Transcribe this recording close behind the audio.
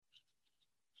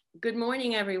Good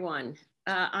morning, everyone.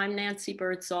 I'm Nancy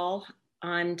Birdsall.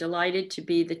 I'm delighted to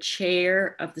be the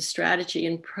chair of the Strategy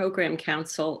and Program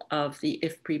Council of the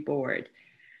IFPRI board.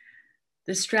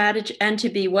 The strategy, and to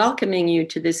be welcoming you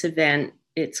to this event.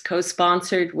 It's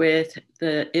co-sponsored with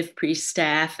the IFPRI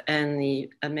staff and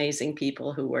the amazing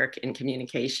people who work in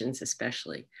communications,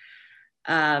 especially.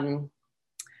 The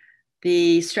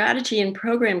Strategy and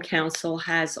Program Council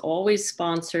has always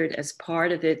sponsored, as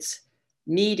part of its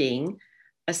meeting,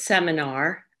 a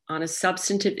seminar on a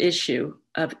substantive issue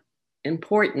of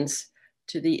importance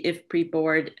to the IFPRI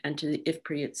board and to the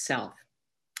IFPRI itself.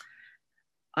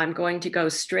 I'm going to go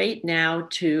straight now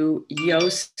to Jo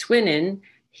Swinnen.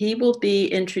 He will be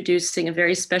introducing a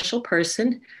very special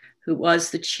person who was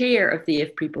the chair of the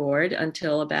IFPRI board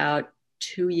until about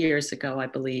 2 years ago, I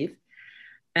believe,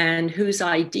 and whose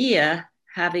idea,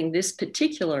 having this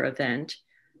particular event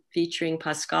featuring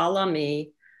Pascal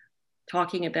Lamy,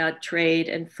 talking about trade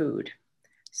and food.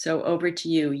 So over to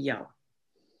you, Jo.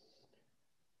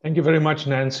 Thank you very much,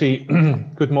 Nancy.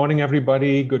 Good morning,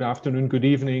 everybody. Good afternoon, good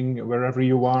evening, wherever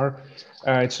you are.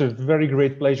 It's a very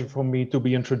great pleasure for me to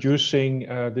be introducing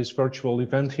this virtual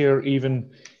event here. Even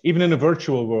in a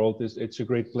virtual world, it's a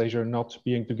great pleasure not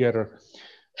being together.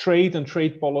 Trade and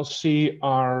trade policy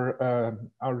are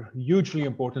hugely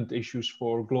important issues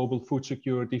for global food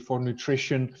security, for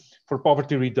nutrition, for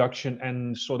poverty reduction,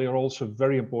 and so they are also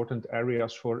very important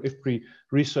areas for IFPRI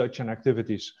research and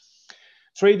activities.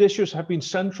 Trade issues have been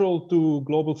central to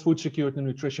global food security and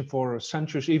nutrition for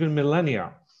centuries, even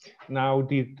millennia. Now,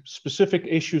 the specific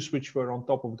issues which were on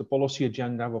top of the policy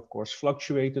agenda have, of course,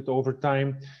 fluctuated over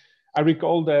time. I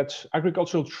recall that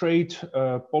agricultural trade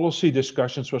policy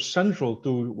discussions were central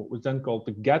to what was then called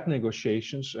the GATT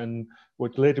negotiations and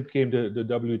what later became the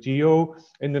WTO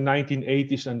in the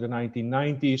 1980s and the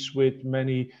 1990s, with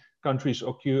many countries,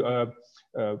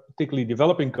 particularly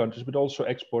developing countries, but also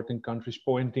exporting countries,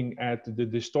 pointing at the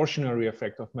distortionary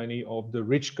effect of many of the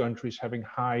rich countries having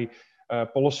high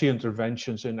policy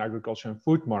interventions in agriculture and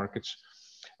food markets.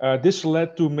 This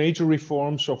led to major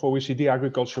reforms of OECD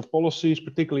agricultural policies,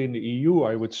 particularly in the EU,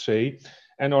 I would say.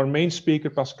 And our main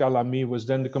speaker, Pascal Lamy, was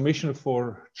then the Commissioner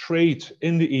for Trade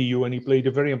in the EU, and he played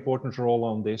a very important role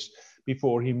on this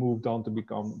before he moved on to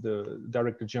become the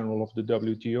Director General of the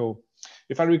WTO.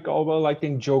 If I recall well, I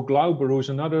think Joe Glauber, who is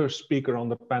another speaker on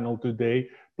the panel today,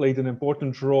 played an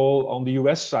important role on the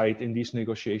US side in these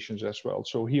negotiations as well.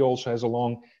 So he also has a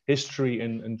long history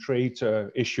in trade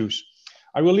issues.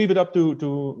 I will leave it up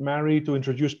to Mary to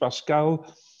introduce Pascal.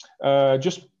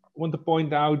 Just want to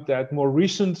point out that more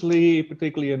recently,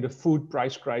 particularly in the food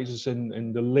price crisis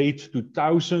in the late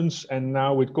 2000s, and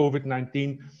now with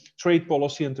COVID-19, trade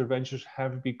policy interventions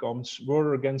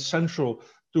were again central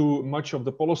to much of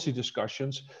the policy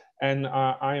discussions. And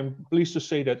I am pleased to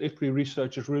say that IFPRI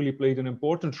researchers really played an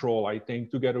important role, I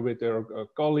think, together with their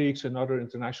colleagues and other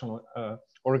international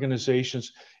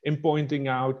organizations, in pointing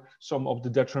out some of the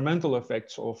detrimental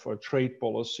effects of trade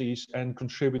policies, and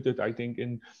contributed, I think,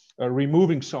 in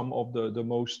removing some of the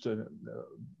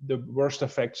worst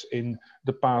effects in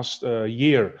the past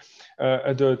year.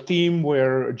 The team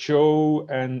where Joe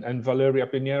and Valeria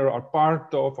Pinheiro are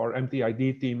part of, our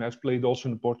MTID team, has played also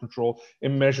an important role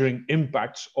in measuring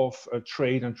impacts of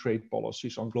trade and trade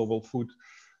policies on global food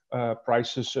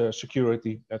prices,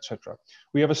 security, etc.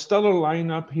 We have a stellar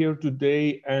lineup here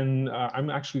today, and I'm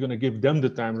actually going to give them the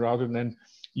time rather than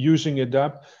using it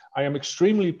up. I am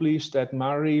extremely pleased that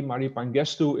Mari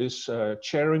Pangestu is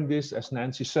chairing this. As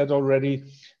Nancy said already,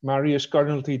 Mari is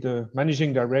currently the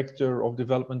Managing Director of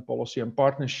Development Policy and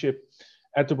Partnership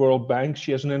at the World Bank.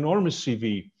 She has an enormous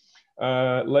CV.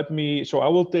 So I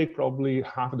will take probably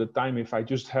half of the time if I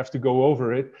just have to go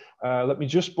over it. Let me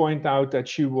just point out that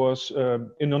she was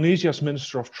Indonesia's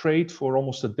Minister of Trade for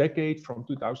almost a decade, from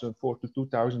 2004 to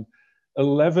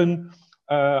 2011.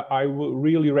 I will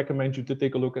really recommend you to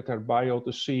take a look at her bio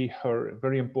to see her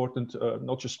very important,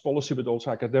 not just policy, but also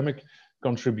academic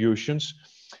contributions.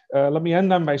 Let me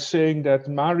end then by saying that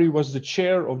Mari was the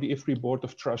chair of the IFPRI Board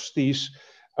of Trustees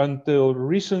until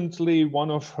recently. One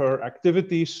of her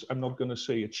activities, I'm not going to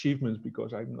say achievements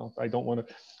because I don't want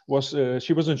to, was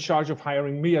she was in charge of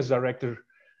hiring me as Director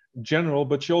General,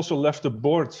 but she also left the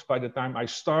board by the time I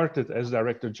started as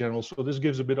Director General. So this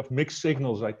gives a bit of mixed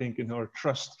signals, I think, in her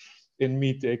trust in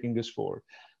me taking this forward.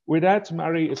 With that,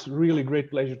 Mari, it's a really great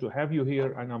pleasure to have you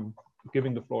here, and I'm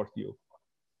giving the floor to you.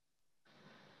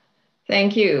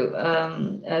 Thank you.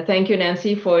 Thank you,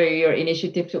 Nancy, for your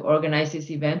initiative to organize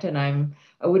this event. And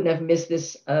I wouldn't have missed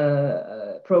this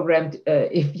program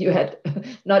if you had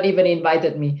not even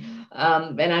invited me.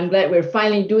 And I'm glad we're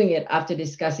finally doing it after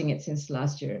discussing it since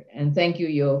last year. And thank you,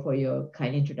 Yo, for your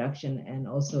kind introduction and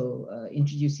also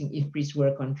introducing IFPRI's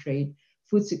work on trade,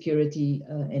 food security,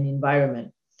 and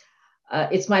environment.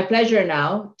 It's my pleasure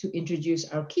now to introduce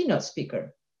our keynote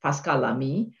speaker, Pascal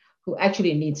Lamy, who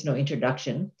actually needs no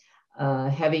introduction,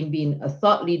 having been a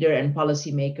thought leader and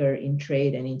policymaker in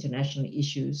trade and international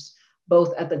issues,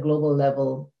 both at the global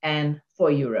level and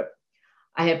for Europe.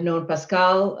 I have known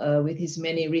Pascal with his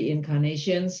many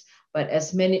reincarnations, but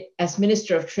as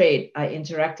Minister of Trade, I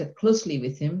interacted closely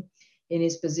with him in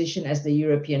his position as the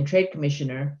European Trade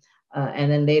Commissioner, and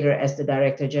then later as the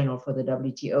Director General for the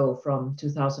WTO from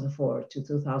 2004 to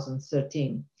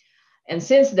 2013. And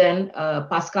since then,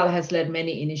 Pascal has led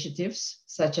many initiatives,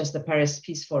 such as the Paris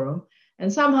Peace Forum,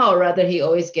 and somehow or other, he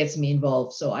always gets me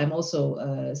involved. So I'm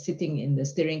also sitting in the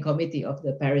steering committee of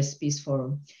the Paris Peace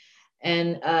Forum.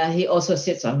 And he also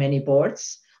sits on many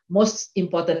boards, most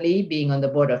importantly, being on the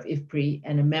board of IFPRI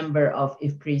and a member of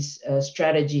IFPRI's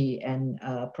Strategy and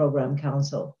Program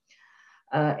Council.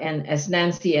 And as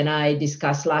Nancy and I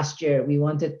discussed last year, we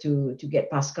wanted to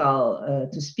get Pascal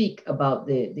to speak about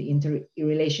the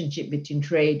interrelationship between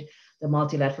trade, the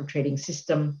multilateral trading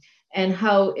system, and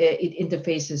how it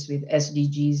interfaces with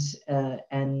SDGs.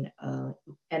 And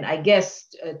I guess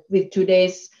with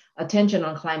today's attention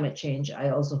on climate change, I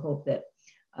also hope that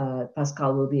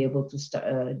Pascal will be able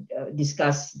to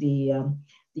discuss the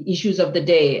issues of the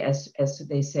day, as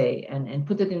they say, and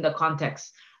put it in the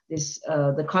context,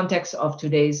 the context of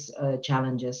today's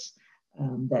challenges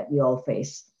that we all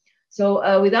face.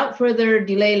 So without further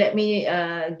delay, let me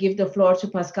give the floor to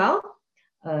Pascal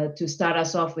to start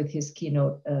us off with his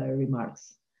keynote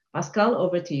remarks. Pascal,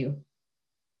 over to you.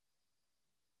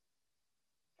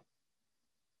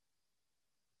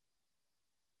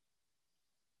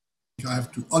 I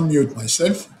have to unmute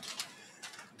myself.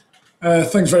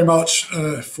 Thanks very much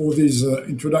for these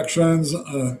introductions.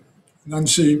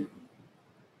 Nancy,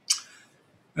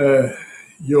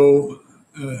 Yo,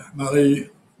 Marie,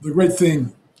 the great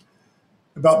thing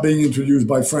about being introduced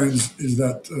by friends is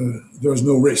that there's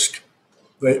no risk.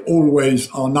 They always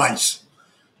are nice.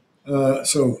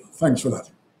 So thanks for that.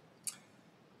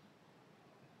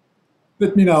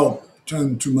 Let me now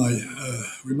turn to my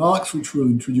remarks, which will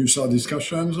introduce our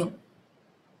discussions.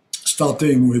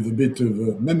 Starting with a bit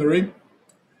of memory,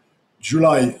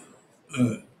 July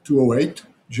 2008,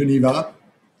 Geneva.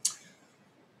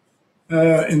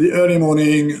 In the early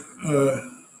morning,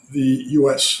 the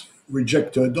US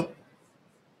rejected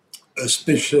a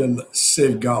special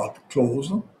safeguard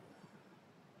clause,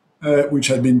 which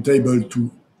had been tabled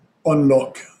to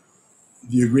unlock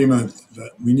the agreement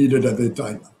that we needed at the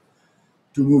time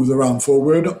to move the round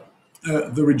forward.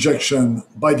 The rejection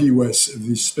by the US of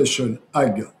this special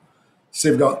ag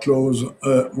safeguard clause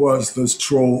was the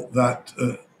straw that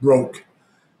broke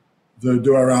the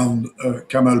Doha Round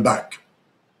camel back.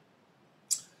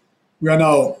 We are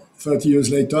now 30 years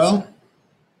later,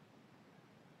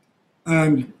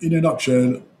 and in a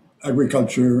nutshell,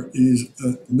 agriculture is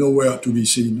nowhere to be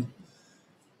seen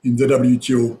in the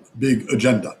WTO big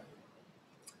agenda.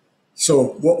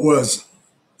 So what was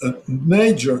a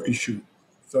major issue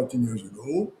 13 years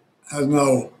ago has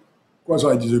now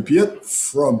quasi-disappeared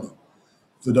from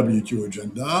the WTO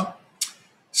agenda.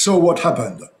 So what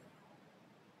happened?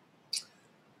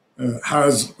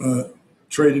 Has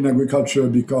trade in agriculture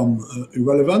become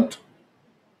irrelevant?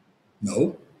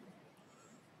 No.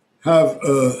 Have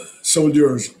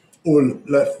soldiers all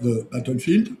left the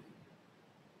battlefield?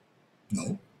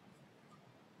 No.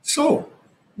 So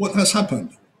what has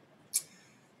happened?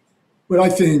 Well, I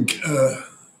think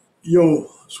Yo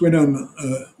Swinnon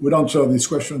would answer this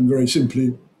question very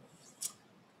simply,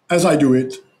 as I do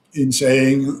it, in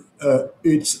saying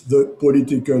it's the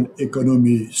political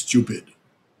economy stupid.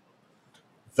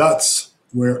 That's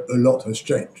where a lot has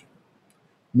changed.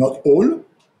 Not all,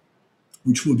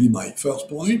 which will be my first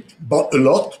point, but a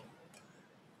lot,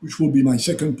 which will be my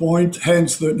second point,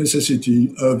 hence the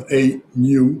necessity of a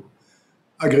new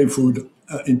agri-food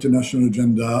international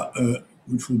agenda,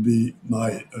 which will be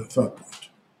my third point.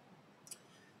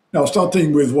 Now,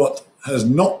 starting with what has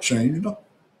not changed,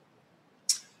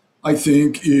 I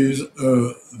think is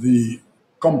the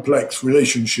complex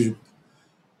relationship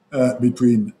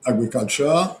between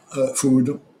agriculture,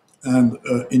 food, and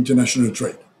international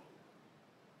trade.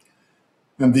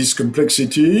 And this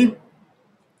complexity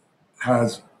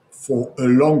has for a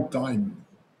long time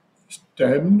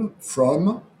stemmed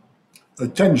from a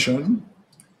tension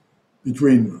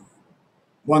between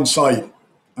one side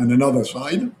and another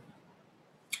side.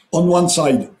 On one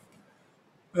side,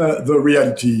 the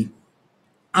reality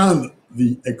and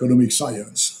the economic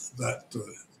science that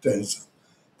tells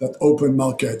that open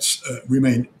markets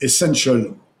remain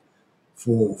essential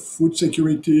for food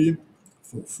security,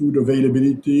 for food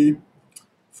availability,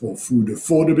 for food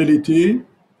affordability,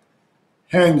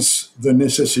 hence the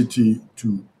necessity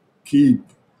to keep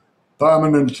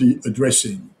permanently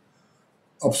addressing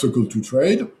obstacles to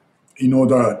trade in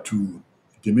order to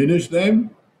diminish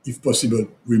them, if possible,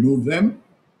 remove them.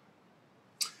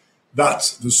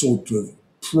 That's the sort of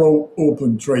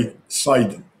pro-open trade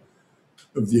side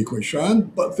of the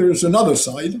equation. But there's another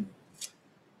side,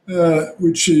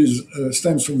 which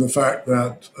stems from the fact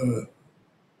that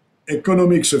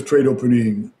economics of trade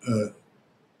opening,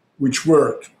 which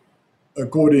work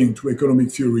according to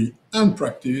economic theory and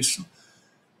practice,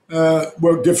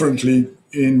 work differently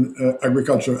in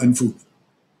agriculture and food.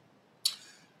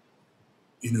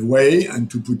 In a way, and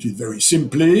to put it very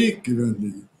simply, given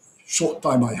the short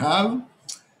time I have,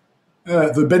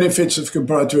 the benefits of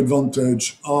comparative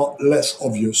advantage are less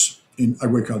obvious in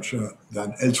agriculture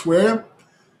than elsewhere.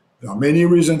 There are many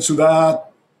reasons to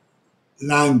that.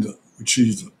 Land, which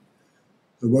is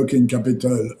the working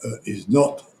capital, is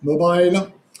not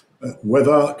mobile.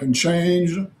 Weather can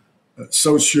change.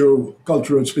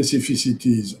 Socio-cultural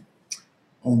specificities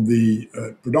on the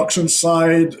production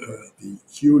side, the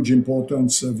huge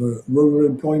importance of rural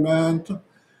employment,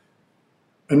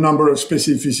 a number of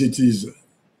specificities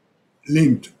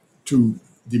linked to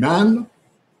demand,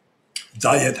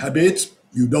 diet habits.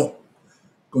 You don't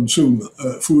consume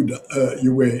food,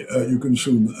 you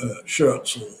consume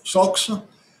shirts or socks.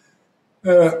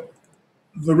 The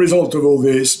result of all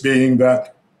this being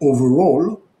that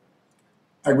overall,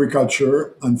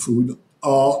 agriculture and food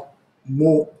are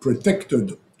more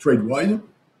protected trade-wide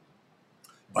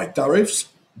by tariffs,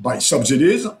 by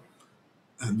subsidies,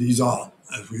 and these are,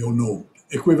 as we all know,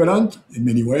 equivalent in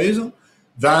many ways,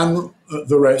 than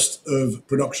the rest of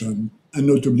production, and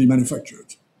notably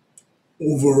manufactured.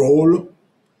 Overall,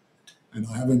 and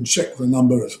I haven't checked the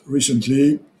numbers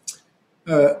recently,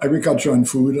 agriculture and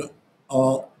food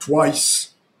are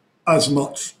twice as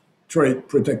much trade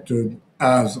protected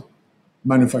as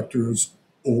manufacturers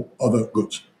or other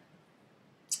goods.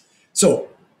 So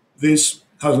this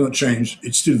has not changed,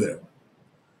 it's still there.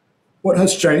 What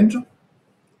has changed,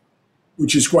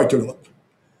 which is quite a lot,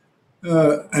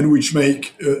 and which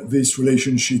make this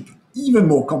relationship even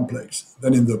more complex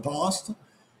than in the past,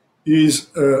 is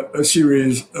a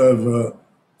series of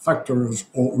factors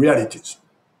or realities.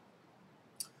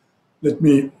 Let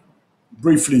me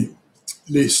briefly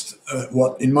list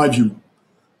what, in my view,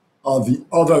 are the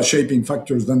other shaping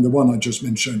factors than the one I just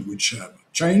mentioned, which have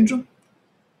changed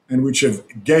and which have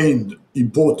gained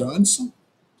importance.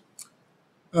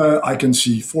 I can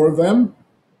see four of them.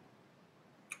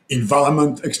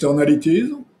 Environment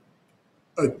externalities,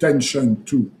 attention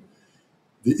to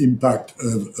the impact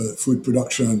of food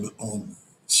production on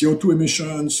CO2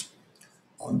 emissions,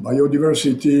 on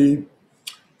biodiversity,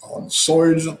 on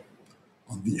soils,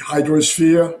 on the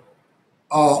hydrosphere,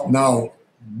 are now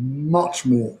much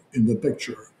more in the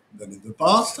picture than in the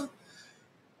past.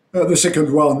 The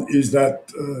second one is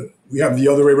that we have the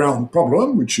other way around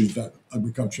problem, which is that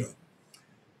agriculture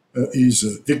is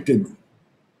a victim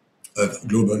of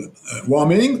global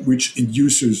warming, which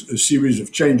induces a series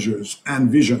of changes and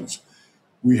visions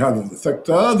we have of the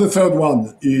sector. The third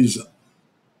one is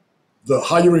the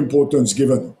higher importance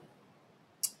given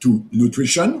to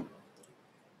nutrition,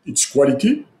 its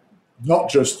quality, not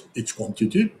just its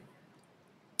quantity,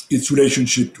 its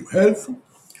relationship to health,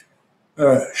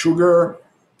 sugar,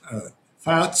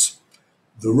 fats,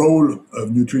 the role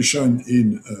of nutrition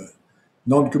in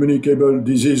non-communicable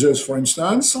diseases, for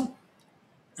instance,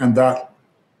 and that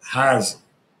has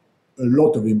a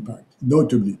lot of impact,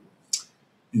 notably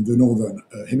in the northern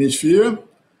hemisphere.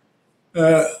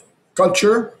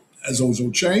 Culture has also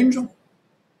changed.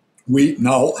 We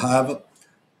now have,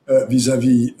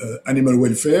 vis-à-vis animal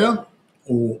welfare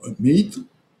or meat,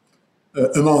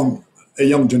 among a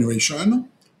young generation,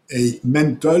 a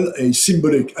mental, a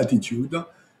symbolic attitude,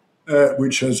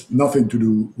 which has nothing to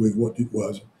do with what it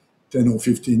was 10 or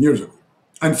 15 years ago.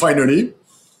 And finally,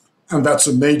 and that's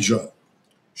a major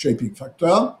shaping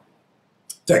factor,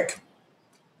 tech,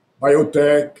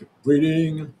 biotech,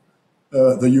 breeding,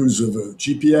 the use of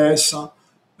GPS,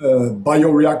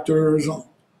 bioreactors.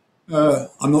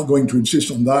 I'm not going to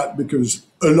insist on that because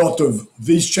a lot of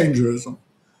these changes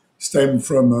stem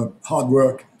from hard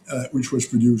work which was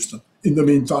produced in the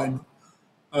meantime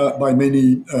by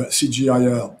many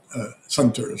CGIAR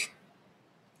centers.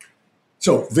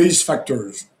 So these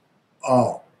factors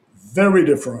are very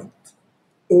different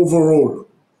overall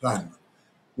than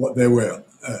what they were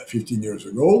 15 years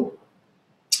ago.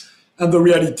 And the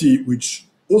reality which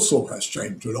also has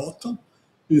changed a lot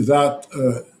is that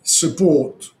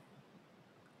support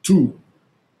to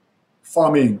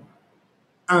farming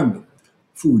and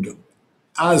food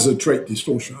as a trade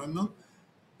distortion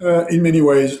in many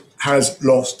ways has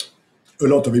lost a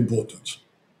lot of importance.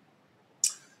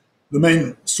 The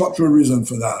main structural reason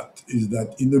for that is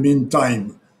that in the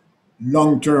meantime,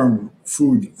 long-term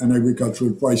food and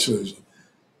agricultural prices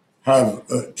have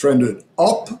trended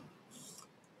up,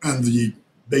 and the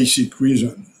basic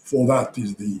reason for that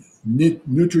is the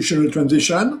nutritional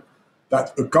transition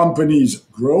that accompanies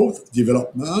growth,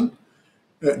 development,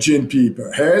 GNP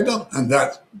per head, and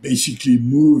that basically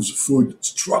moves food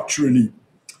structurally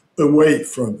away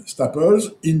from staples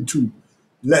into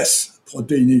less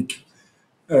proteinic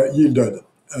yielded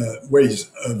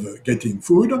ways of getting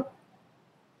food.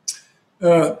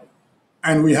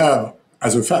 And we have,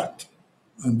 as a fact,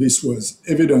 and this was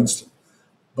evidenced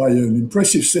by an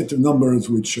impressive set of numbers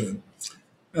which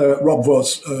Rob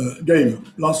Voss gave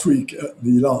last week at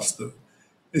the last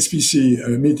SPC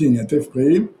meeting at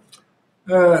EFPRI.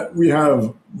 We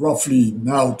have roughly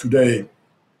now today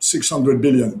 600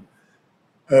 billion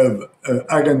of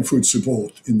ag and food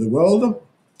support in the world,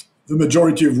 the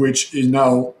majority of which is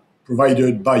now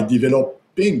provided by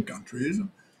developing countries,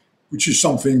 which is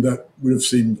something that would have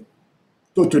seemed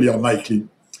totally unlikely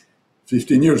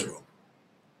 15 years ago.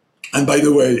 And by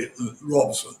the way,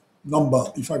 Rob's number,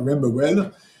 if I remember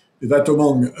well, is that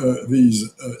among these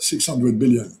 600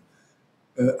 billion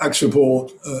ag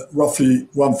support, roughly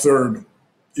 1/3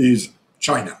 is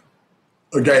China.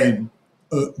 Again,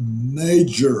 a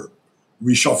major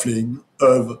reshuffling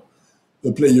of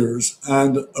the players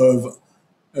and of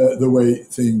the way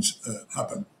things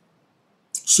happen.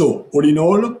 So, all in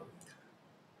all,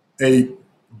 a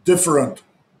different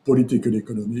political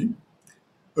economy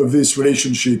of this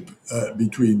relationship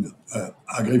between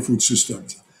agri-food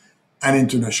systems and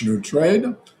international trade.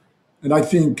 And I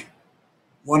think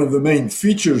one of the main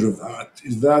features of that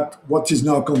is that what is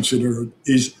now considered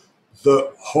is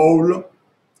the whole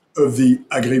of the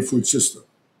agri-food system.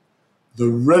 The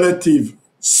relative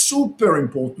super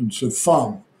importance of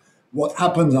farm, what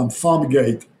happens on farm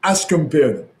gate as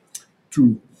compared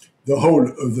to the whole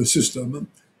of the system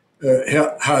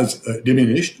has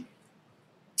diminished.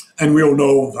 And we all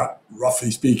know that,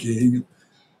 roughly speaking,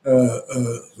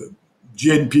 the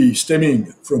GNP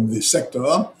stemming from this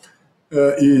sector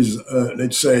is,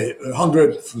 let's say,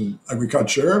 100 from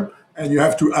agriculture, and you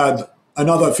have to add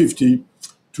another 50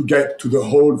 to get to the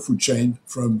whole food chain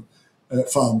from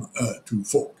farm to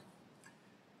fork.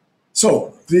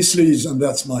 So this leads, and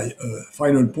that's my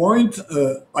final point,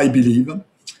 I believe,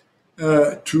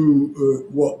 to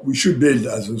what we should build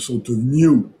as a sort of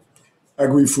new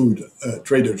agri-food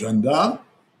trade agenda,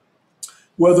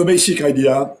 where the basic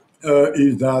idea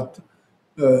is that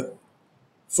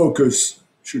focus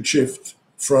should shift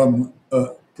from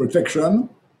protection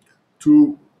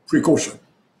to precaution.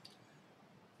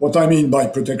 What I mean by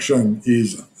protection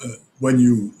is when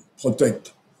you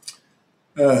protect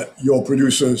your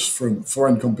producers from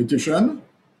foreign competition,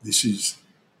 this is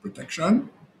protection.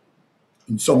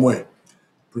 In some way,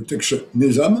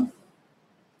 protectionism.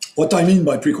 What I mean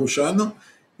by precaution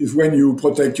is when you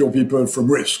protect your people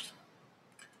from risk.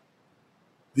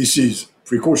 This is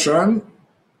precaution,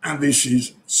 and this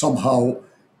is somehow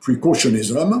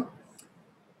precautionism.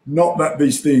 Not that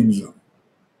these things,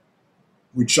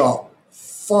 which are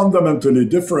fundamentally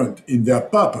different in their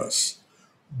purpose,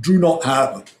 do not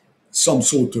have some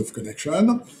sort of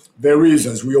connection. There is,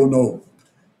 as we all know,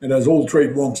 and as all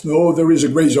trade wonks know, there is a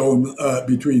gray zone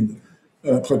between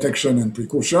protection and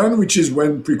precaution, which is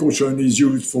when precaution is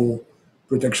used for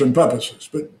protection purposes.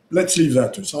 But let's leave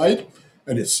that aside,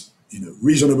 and it's in a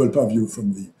reasonable purview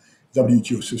from the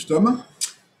WTO system.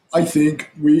 I think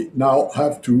we now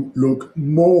have to look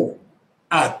more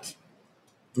at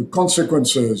the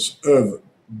consequences of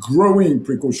growing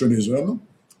precautionism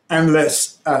and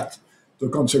less at the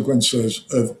consequences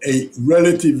of a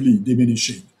relatively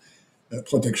diminishing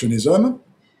protectionism.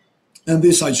 And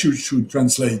this I should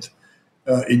translate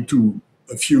into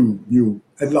a few new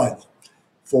headlines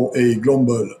for a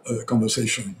global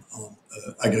conversation on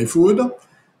agri-food.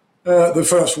 The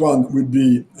first one would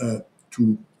be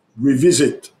to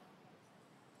revisit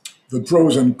the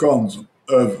pros and cons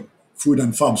of food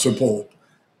and farm support,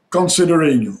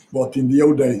 considering what in the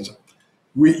old days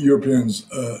we Europeans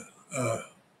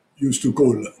used to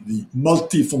call the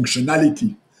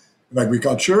multifunctionality of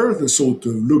agriculture, the sort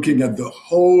of looking at the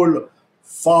whole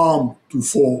farm to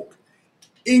fork,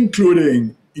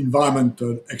 including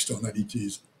environmental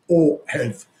externalities or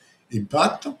health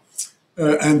impact.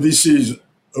 And this is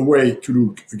a way to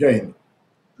look, again,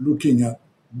 looking at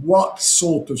what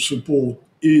sort of support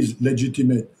is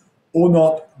legitimate or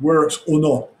not, works or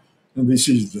not. And this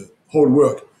is the whole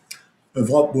work of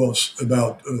RAPWOS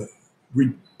about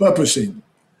repurposing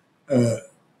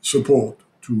support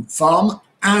to farm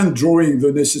and drawing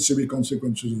the necessary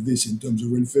consequences of this in terms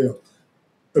of welfare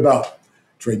about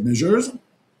trade measures.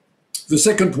 The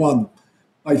second one,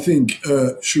 I think,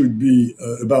 should be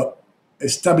about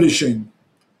establishing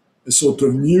a sort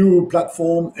of new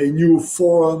platform, a new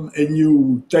forum, a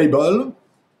new table,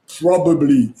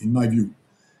 probably, in my view,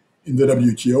 in the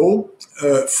WTO,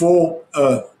 for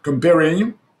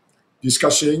comparing,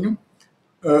 discussing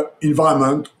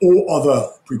environment or other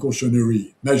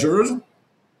precautionary measures,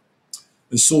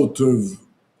 a sort of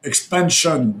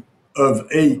expansion of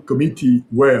a committee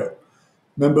where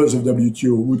members of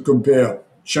WTO would compare,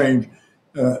 change,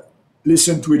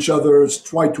 listen to each other,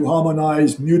 try to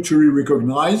harmonize, mutually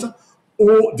recognize,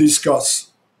 or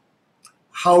discuss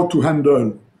how to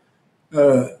handle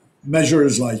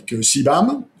measures like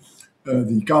CBAM,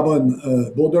 the carbon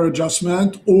border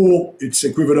adjustment, or its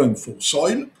equivalent for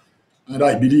soil. And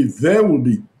I believe there will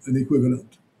be an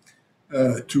equivalent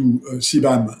to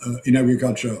CBAM in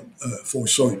agriculture for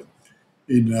soil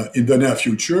in the near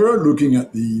future. Looking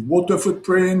at the water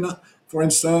footprint, for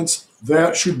instance,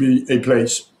 there should be a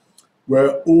place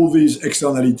where all these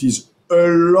externalities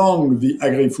along the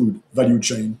agri-food value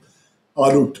chain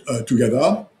are looked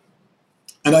together.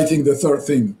 And I think the third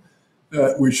thing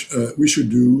which we should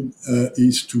do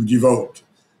is to devote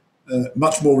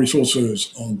much more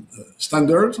resources on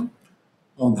standards,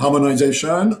 on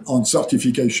harmonization, on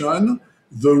certification.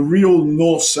 The real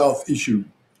north-south issue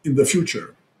in the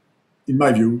future, in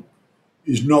my view,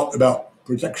 is not about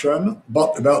protection,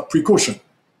 but about precaution,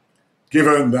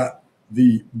 given that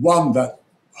the one that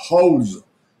holds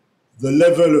the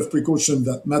level of precaution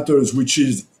that matters, which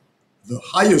is the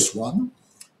highest one,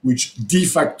 which de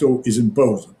facto is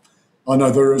imposed on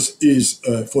others, is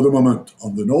for the moment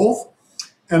on the north.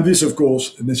 And this, of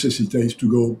course, necessitates to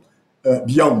go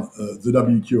beyond the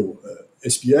WTO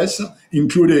SPS,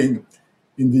 including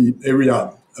in the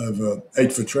area of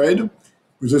aid for trade,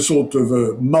 with a sort of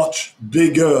a much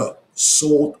bigger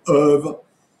sort of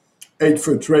aid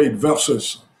for trade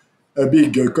versus a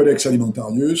big Codex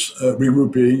Alimentarius,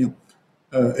 regrouping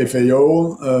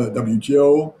FAO,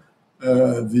 WTO,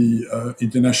 the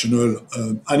International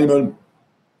Animal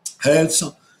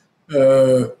Health,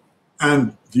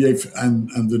 and the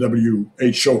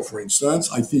WHO, for instance.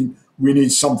 I think we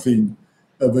need something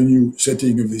of a new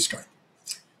setting of this kind.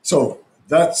 So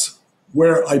that's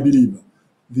where I believe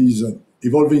these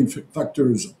evolving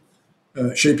factors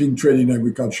shaping trade in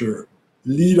agriculture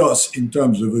lead us in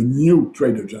terms of a new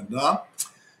trade agenda.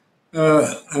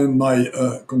 And my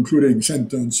concluding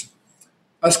sentence,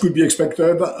 as could be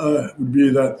expected, would be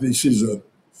that this is a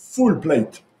full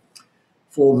plate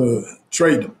for the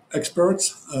trade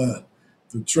experts,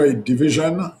 the trade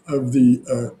division of the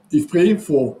IFPRI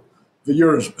for the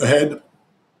years ahead,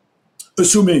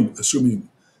 assuming,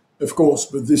 of course,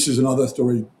 but this is another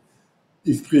story,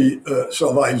 IFPRI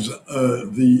survives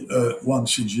the one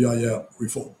CGIAR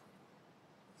reform.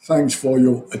 Thanks for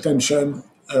your attention.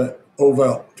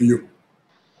 Over to you.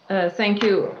 Thank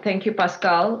you,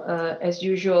 Pascal. As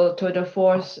usual, tour de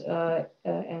force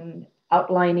and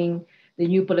outlining the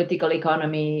new political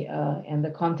economy and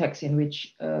the context in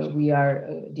which we are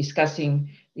discussing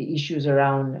the issues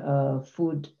around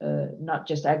food, not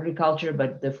just agriculture,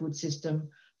 but the food system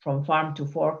from farm to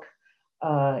fork,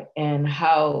 and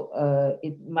how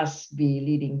it must be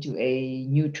leading to a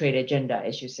new trade agenda,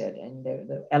 as you said, and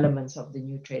the elements of the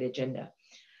new trade agenda.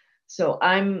 So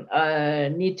I'm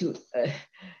need to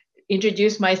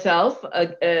introduce myself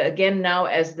again now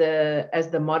as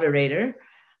the moderator,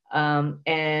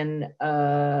 and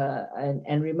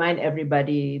remind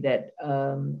everybody that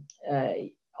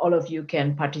all of you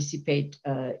can participate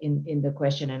in the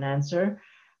question and answer.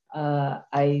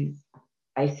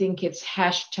 I think it's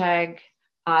hashtag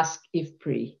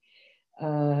 #AskIFPRI.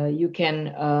 You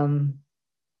can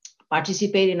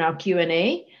participate in our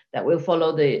Q&A that will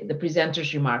follow the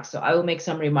presenter's remarks. So I will make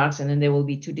some remarks and then there will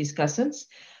be two discussants.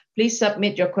 Please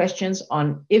submit your questions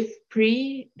on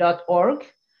ifpri.org,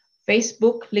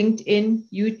 Facebook, LinkedIn,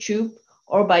 YouTube,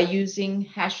 or by using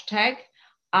hashtag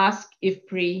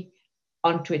 #AskIFPRI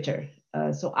on Twitter.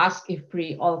 So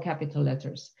 #AskIFPRI, all capital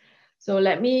letters. So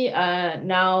let me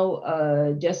now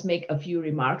just make a few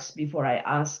remarks before I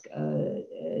ask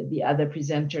the other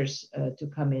presenters to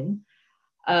come in.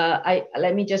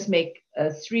 Let me just make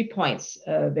 3 points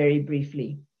very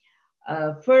briefly.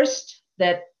 First,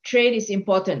 that trade is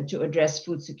important to address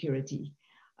food security.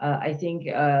 I think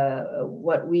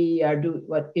what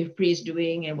IFPRI is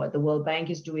doing and what the World Bank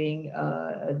is doing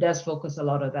does focus a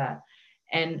lot of that.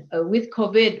 And with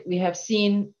COVID, we have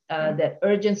seen that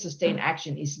urgent sustained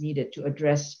action is needed to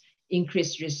address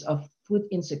increased risks of food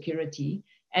insecurity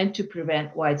and to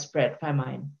prevent widespread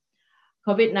famine.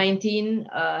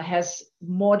 COVID-19 has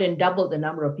more than doubled the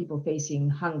number of people facing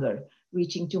hunger,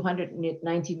 reaching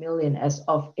 290 million as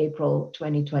of April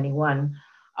 2021.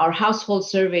 Our household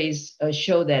surveys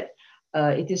show that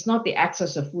it is not the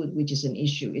access of food which is an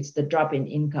issue, it's the drop in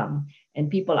income, and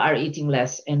people are eating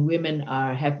less, and women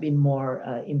have been more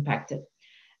impacted.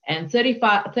 And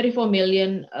 34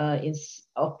 million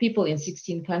of people in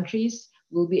 16 countries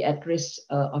will be at risk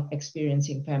of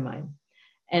experiencing famine.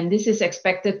 And this is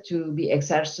expected to be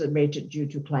exacerbated due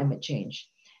to climate change.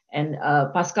 And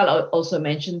Pascal also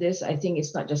mentioned this. I think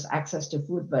it's not just access to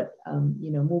food, but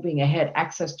moving ahead,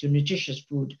 access to nutritious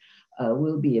food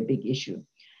will be a big issue.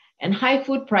 And high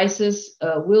food prices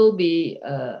will be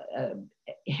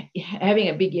having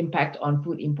a big impact on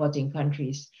food importing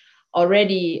countries,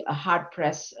 already hard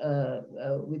pressed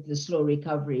with the slow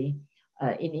recovery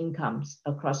in incomes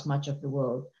across much of the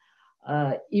world.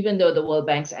 Even though the World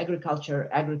Bank's agriculture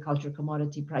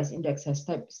commodity price index has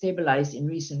stabilized in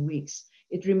recent weeks,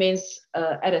 it remains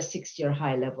at a 6-year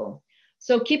high level.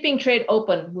 So keeping trade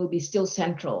open will be still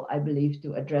central, I believe,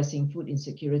 to addressing food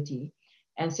insecurity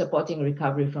and supporting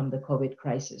recovery from the COVID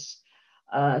crisis.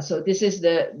 So this is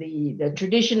the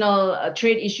traditional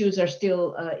trade issues are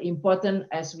still important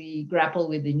as we grapple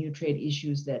with the new trade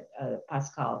issues that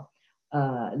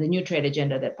the new trade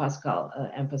agenda that Pascal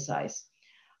emphasized.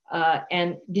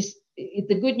 And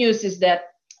the good news is that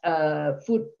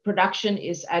food production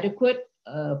is adequate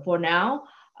for now,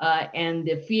 and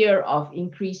the fear of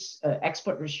increased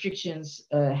export restrictions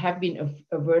have been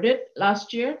averted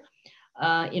last year.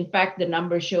 In fact, the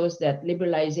number shows that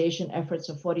liberalization efforts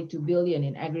of 42 billion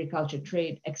in agriculture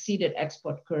trade exceeded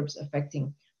export curbs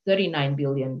affecting 39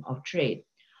 billion of trade.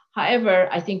 However,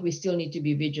 I think we still need to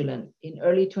be vigilant. In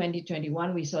early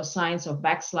 2021, we saw signs of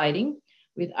backsliding,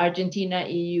 with Argentina,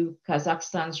 EU,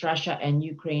 Kazakhstan, Russia, and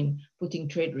Ukraine putting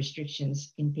trade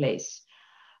restrictions in place.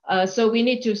 So we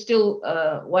need to still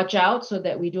watch out so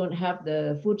that we don't have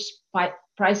the food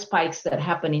price spikes that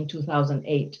happened in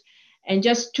 2008. And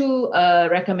just two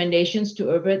recommendations to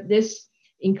avert this: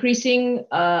 increasing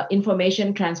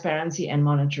information, transparency, and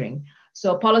monitoring.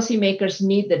 So policymakers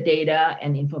need the data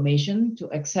and information to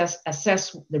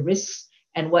assess the risks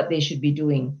and what they should be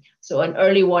doing. So an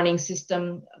early warning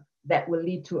system that will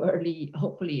lead to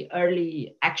hopefully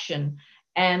early action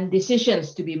and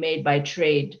decisions to be made by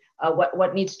trade.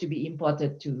 What needs to be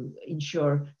imported to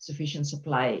ensure sufficient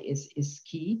supply is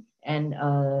key. And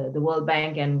the World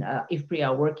Bank and IFPRI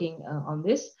are working on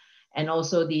this. And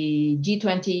also the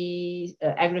G20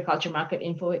 agriculture market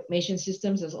information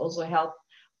systems has also helped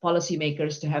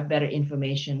policymakers to have better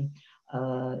information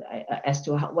as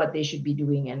to what they should be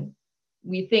doing, and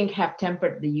we think have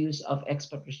tempered the use of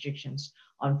export restrictions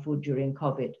on food during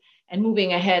COVID. And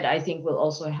moving ahead, I think will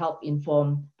also help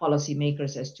inform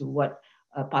policymakers as to what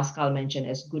Pascal mentioned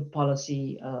as good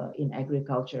policy in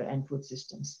agriculture and food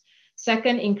systems.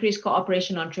 Second, increased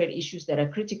cooperation on trade issues that are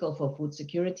critical for food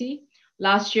security.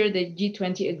 Last year, the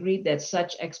G20 agreed that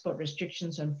such export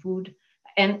restrictions on food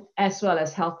and as well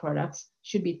as health products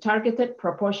should be targeted,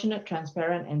 proportionate,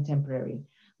 transparent, and temporary.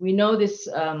 We know this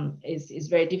is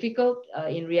very difficult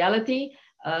in reality,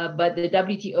 but the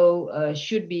WTO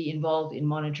should be involved in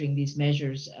monitoring these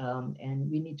measures,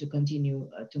 and we need to continue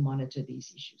to monitor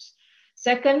these issues.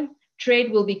 Second,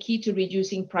 trade will be key to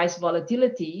reducing price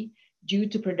volatility due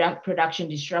to production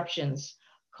disruptions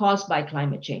caused by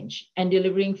climate change and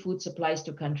delivering food supplies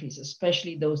to countries,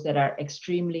 especially those that are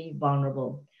extremely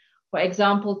vulnerable. For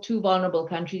example, two vulnerable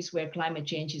countries where climate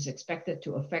change is expected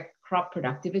to affect crop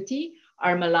productivity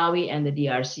are Malawi and the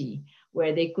DRC,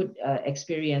 where they could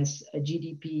experience a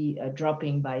GDP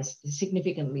dropping by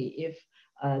significantly if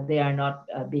they are not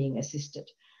being assisted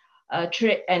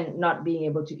and not being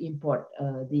able to import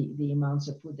the amounts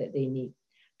of food that they need.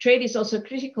 Trade is also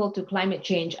critical to climate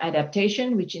change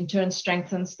adaptation, which in turn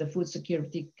strengthens the food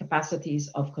security capacities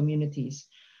of communities.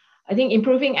 I think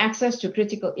improving access to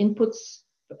critical inputs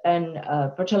and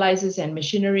fertilizers and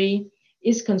machinery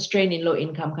is constrained in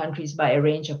low-income countries by a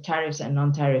range of tariffs and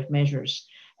non-tariff measures.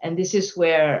 And this is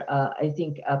where I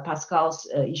think Pascal's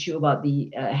issue about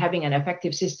the having an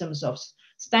effective systems of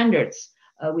standards,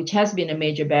 which has been a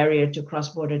major barrier to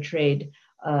cross-border trade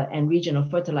and regional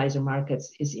fertilizer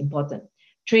markets, is important.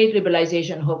 Trade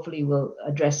liberalization hopefully will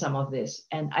address some of this.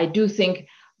 And I do think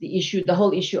the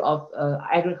whole issue of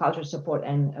agriculture support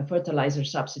and fertilizer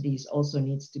subsidies also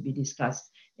needs to be discussed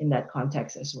in that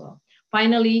context as well.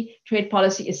 Finally, trade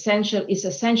policy is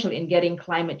essential in getting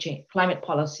climate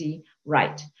policy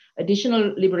right.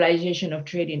 Additional liberalization of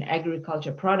trade in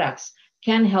agriculture products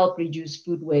can help reduce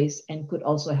food waste and could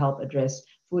also help address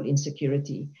food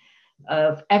insecurity.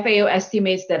 FAO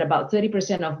estimates that about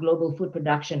 30% of global food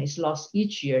production is lost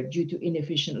each year due to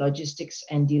inefficient logistics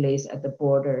and delays at the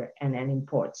border and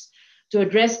imports. To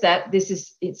address that,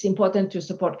 it's important to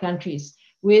support countries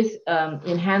with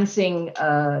enhancing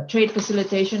trade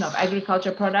facilitation of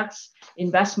agriculture products,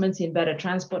 investments in better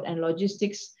transport and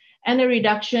logistics, and a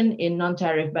reduction in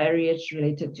non-tariff barriers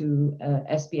related to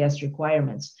SPS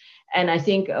requirements. And I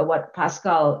think what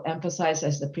Pascal emphasized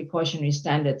as the precautionary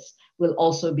standards will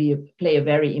also play a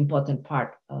very important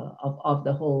part of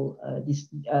the whole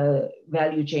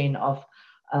value chain of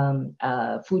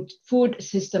food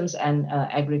systems and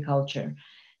agriculture.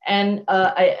 And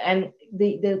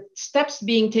the steps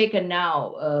being taken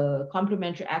now,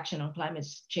 complementary action on climate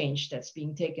change that's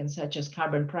being taken, such as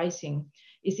carbon pricing,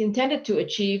 is intended to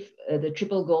achieve the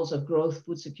triple goals of growth,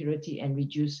 food security, and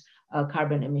reduce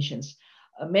carbon emissions.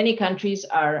 Many countries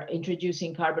are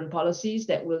introducing carbon policies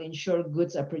that will ensure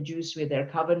goods are produced with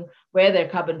where their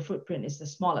carbon footprint is the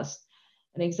smallest.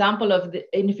 An example of the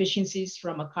inefficiencies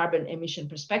from a carbon emission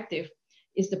perspective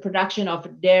is the production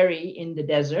of dairy in the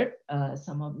desert.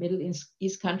 Some of Middle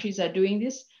East countries are doing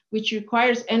this, which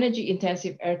requires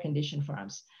energy-intensive air-conditioned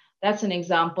farms. That's an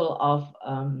example of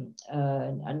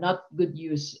a not good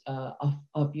use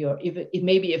of your, it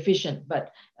may be efficient,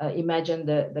 but imagine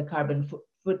the carbon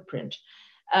footprint.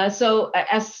 So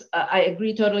as I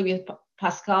agree totally with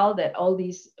Pascal that all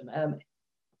these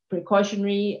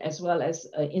precautionary, as well as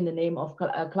in the name of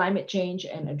climate change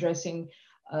and addressing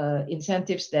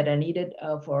incentives that are needed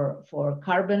for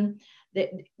carbon,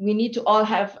 we need to all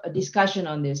have a discussion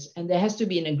on this, and there has to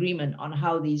be an agreement on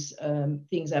how these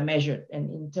things are measured, and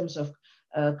in terms of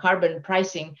carbon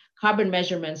pricing, carbon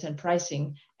measurements and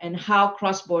pricing, and how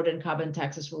cross-border carbon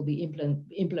taxes will be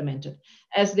implemented,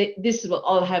 as this will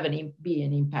all be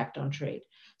an impact on trade.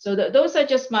 So those are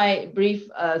just my brief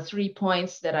 3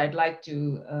 points that I'd like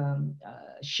to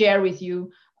share with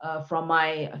you from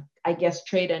my, I guess,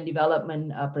 trade and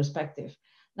development perspective.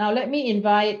 Now, let me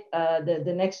invite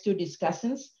the next two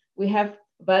discussants. We have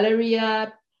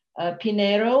Valeria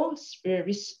Pinero,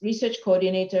 Research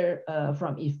Coordinator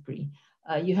from IFPRI.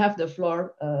 You have the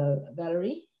floor,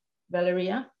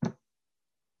 Valeria.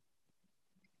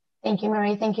 Thank you,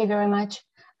 Mary. Thank you very much.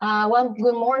 Well,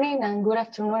 good morning and good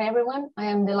afternoon, everyone. I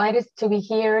am delighted to be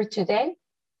here today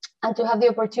and to have the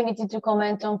opportunity to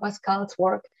comment on Pascal's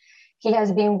work. He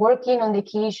has been working on the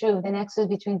key issue of the nexus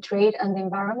between trade and the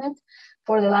environment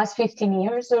for the last 15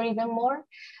 years or even more,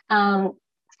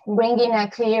 bringing a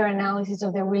clear analysis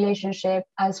of the relationship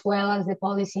as well as the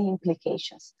policy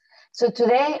implications. So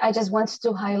today, I just want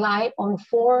to highlight on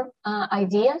 4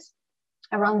 ideas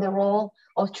around the role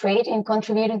of trade in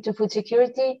contributing to food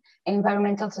security,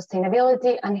 environmental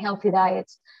sustainability, and healthy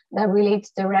diets that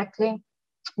relates directly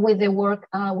with the work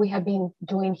we have been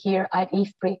doing here at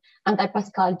IFPRI and that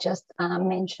Pascal just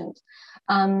mentioned.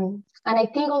 And I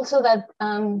think also that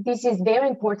this is very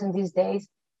important these days,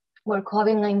 where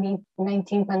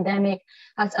COVID-19 pandemic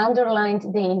has underlined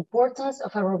the importance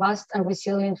of a robust and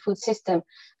resilient food system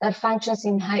that functions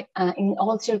in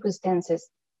all circumstances,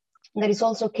 that is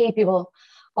also capable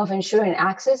of ensuring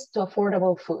access to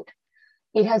affordable food.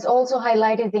 It has also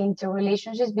highlighted the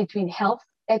interrelationships between health,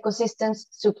 ecosystems,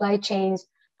 supply chains,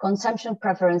 consumption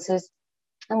preferences,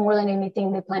 and more than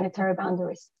anything, the planetary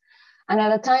boundaries. And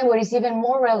at a time where it's even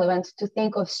more relevant to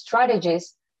think of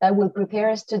strategies that will prepare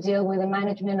us to deal with the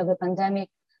management of the pandemic,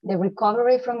 the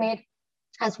recovery from it,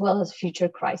 as well as future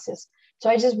crises. So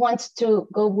I just want to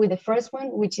go with the first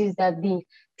one, which is that the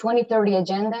 2030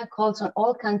 Agenda calls on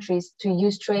all countries to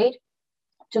use trade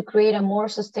to create a more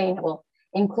sustainable,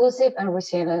 inclusive, and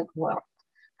resilient world.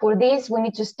 For this, we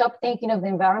need to stop thinking of the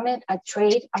environment and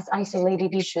trade as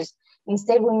isolated issues.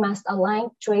 Instead, we must align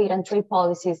trade and trade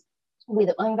policies with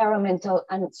environmental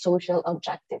and social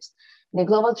objectives. The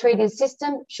global trade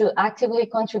system should actively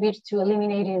contribute to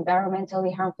eliminating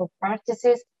environmentally harmful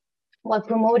practices while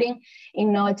promoting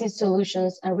innovative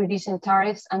solutions and reducing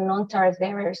tariffs and non-tariff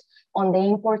barriers on the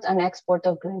import and export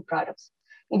of green products.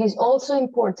 It is also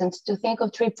important to think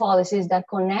of trade policies that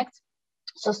connect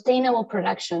sustainable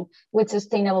production with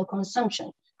sustainable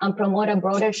consumption and promote a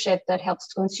broader shift that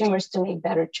helps consumers to make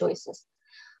better choices.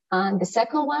 And the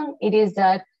second one, it is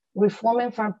that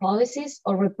reforming farm policies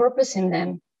or repurposing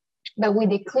them but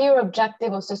with a clear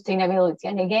objective of sustainability.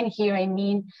 And again, here I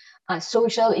mean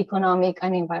social, economic,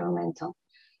 and environmental,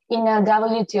 in a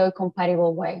WTO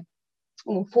compatible way.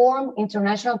 Informed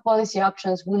international policy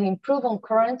options will improve on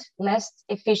current, less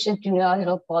efficient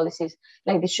unilateral policies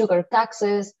like the sugar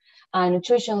taxes,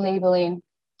 nutrition labeling,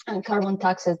 and carbon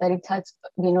taxes that it has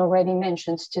been already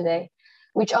mentioned today,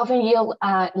 which often yield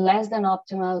less than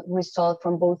optimal result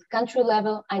from both country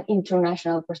level and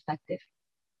international perspective.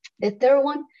 The third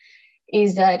one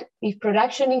is that if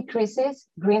production increases,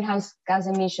 greenhouse gas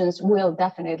emissions will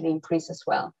definitely increase as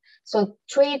well. So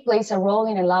trade plays a role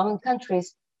in allowing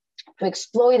countries to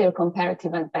exploit their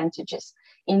comparative advantages.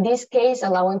 In this case,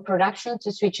 allowing production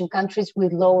to switch in countries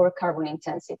with lower carbon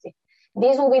intensity.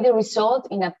 This will be the result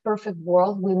in a perfect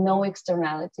world with no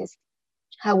externalities.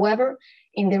 However,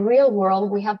 in the real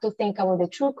world, we have to think about the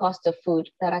true cost of food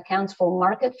that accounts for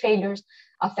market failures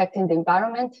affecting the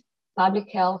environment, public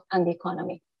health, and the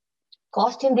economy.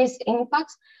 Costing these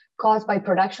impacts caused by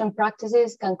production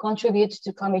practices can contribute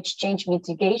to climate change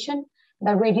mitigation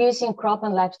by reducing crop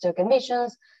and livestock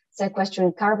emissions,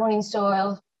 sequestering carbon in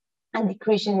soil, and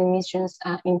decreasing emissions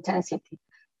intensity.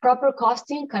 Proper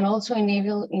costing can also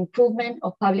enable improvement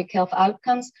of public health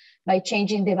outcomes by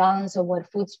changing the balance of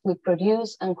what foods we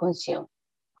produce and consume.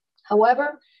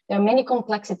 However, there are many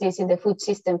complexities in the food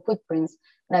system footprints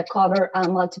that cover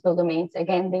multiple domains.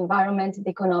 Again, the environment, the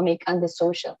economic, and the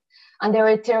social. And there are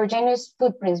heterogeneous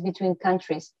footprints between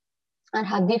countries and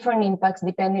have different impacts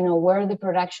depending on where the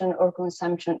production or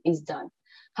consumption is done.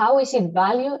 How is it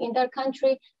valued in that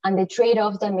country and the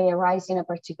trade-offs that may arise in a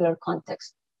particular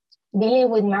context. Dealing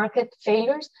with market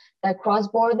failures that cross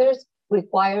borders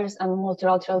requires a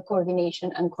multilateral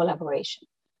coordination and collaboration.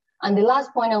 And the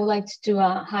last point I would like to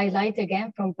highlight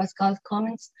again from Pascal's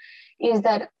comments is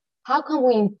that how can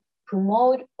we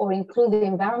promote or include the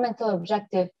environmental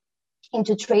objective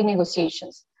into trade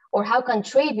negotiations? Or how can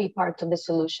trade be part of the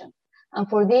solution? And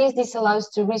for this allows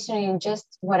to reason in just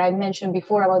what I mentioned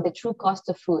before about the true cost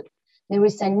of food. There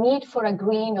is a need for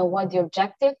agreeing on what the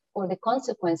objective or the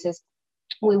consequences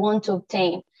we want to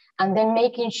obtain, and then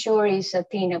making sure it's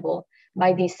attainable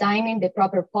by designing the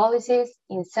proper policies,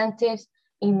 incentives,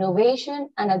 innovation,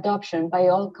 and adoption by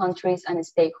all countries and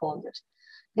stakeholders.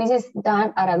 This is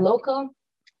done at a local,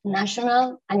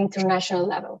 national, and international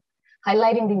level,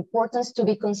 highlighting the importance to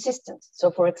be consistent.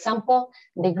 So for example,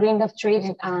 the green of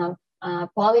trade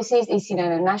policies is in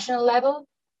a national level,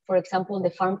 for example,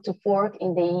 the farm to fork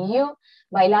in the EU,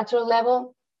 bilateral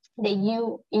level, the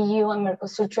EU and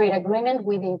Mercosur trade agreement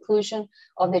with the inclusion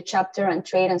of the chapter on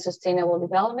trade and sustainable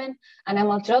development, and a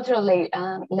multilateral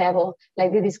level,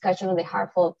 like the discussion of the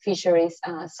harmful fisheries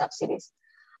subsidies.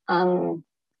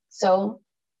 So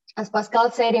as Pascal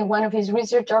said in one of his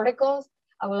research articles,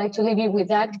 I would like to leave you with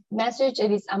that message.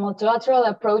 It is a multilateral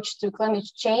approach to climate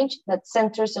change that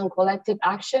centers on collective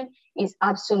action is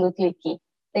absolutely key.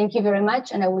 Thank you very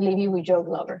much, and I will leave you with Joe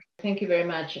Glover. Thank you very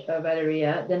much,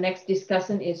 Valeria. The next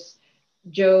discussant is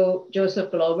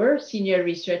Joseph Glover, Senior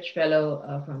Research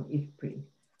Fellow from IFPRI.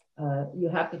 You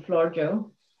have the floor,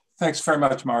 Joe. Thanks very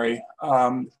much, Mari.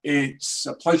 It's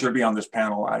a pleasure to be on this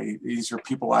panel. These are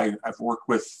people I've worked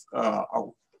with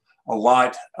a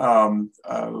lot,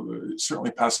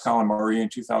 certainly Pascal and Marie in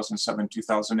 2007,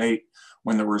 2008,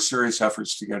 when there were serious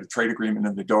efforts to get a trade agreement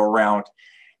in the Doha round.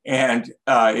 And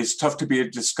it's tough to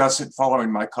discuss it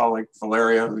following my colleague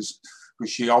Valeria, who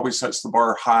she always sets the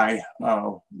bar high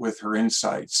with her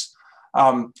insights.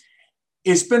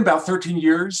 It's been about 13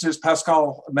 years, as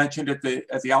Pascal mentioned at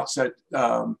the outset,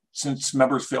 since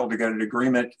members failed to get an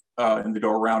agreement in the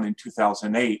Doha round in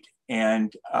 2008.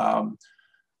 And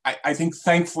I think,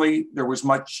 thankfully, there was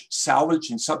much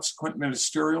salvage in subsequent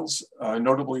ministerials,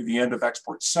 notably the end of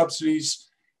export subsidies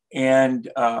and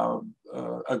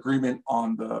agreement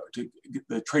on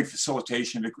the trade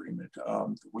facilitation agreement,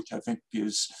 which I think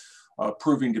is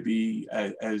proving to be,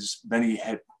 as many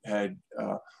had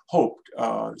hoped,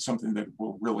 something that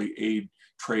will really aid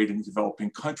trade in developing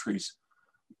countries.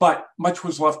 But much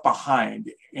was left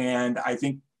behind. And I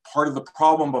think part of the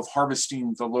problem of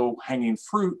harvesting the low-hanging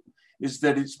fruit is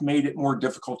that it's made it more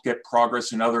difficult to get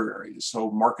progress in other areas. So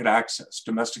market access,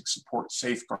 domestic support,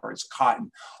 safeguards,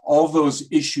 cotton, all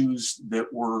those issues that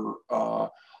were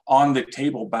on the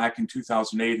table back in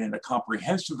 2008 in a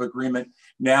comprehensive agreement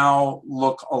now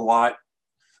look a lot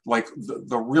like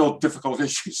the real difficult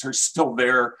issues are still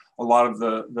there. A lot of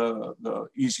the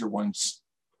easier ones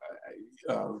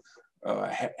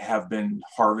have been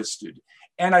harvested.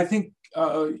 And I think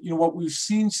what we've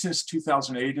seen since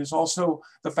 2008 is also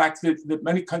the fact that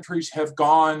many countries have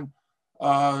gone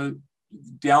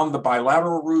down the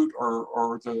bilateral route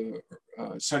or the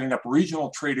setting up regional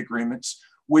trade agreements,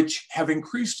 which have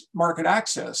increased market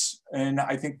access. And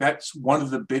I think that's one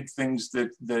of the big things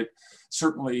that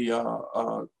certainly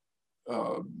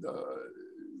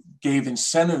gave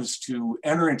incentives to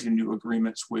enter into new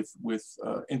agreements with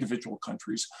individual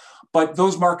countries. But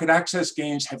those market access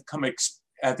gains have come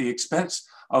at the expense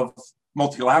of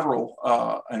multilateral,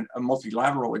 a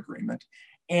multilateral agreement.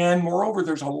 And moreover,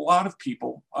 there's a lot of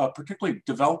people, particularly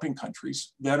developing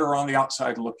countries, that are on the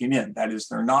outside looking in. That is,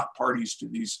 they're not parties to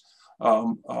these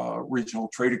regional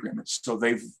trade agreements. So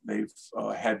they've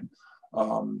had,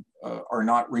 are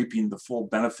not reaping the full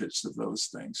benefits of those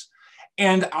things.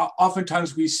 And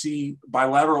oftentimes we see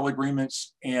bilateral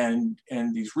agreements and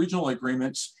these regional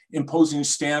agreements imposing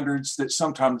standards that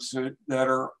sometimes that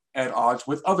are at odds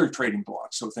with other trading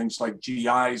blocs. So things like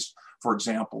GIs, for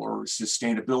example, or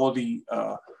sustainability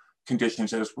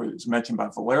conditions, as was mentioned by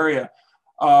Valeria.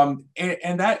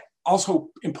 And that also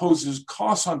imposes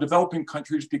costs on developing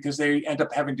countries because they end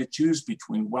up having to choose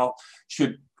between, well,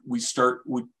 should we start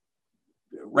with,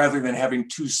 rather than having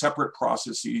two separate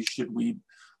processes, should we,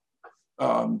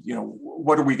 you know,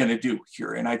 what are we going to do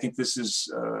here? And I think this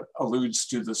is alludes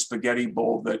to the spaghetti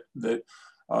bowl that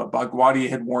Bhagwati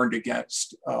had warned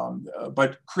against,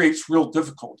 but creates real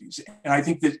difficulties. And I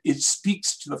think that it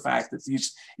speaks to the fact that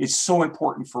it's so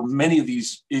important for many of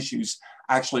these issues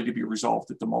actually to be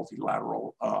resolved at the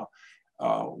multilateral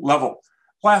level.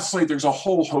 Lastly, there's a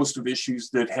whole host of issues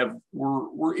that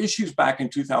were issues back in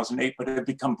 2008, but have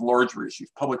become larger issues.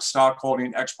 Public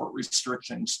stockholding, export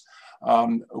restrictions.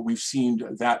 We've seen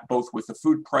that both with the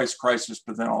food price crisis,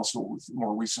 but then also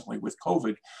more recently with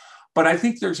COVID. But I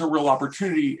think there's a real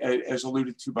opportunity, as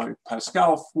alluded to by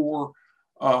Pascal, for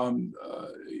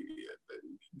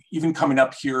even coming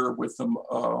up here with the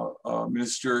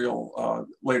ministerial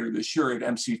later this year at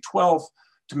MC12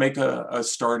 to make a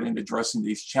start in addressing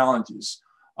these challenges.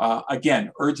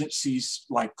 Again, urgencies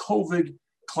like COVID,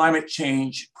 climate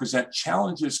change present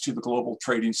challenges to the global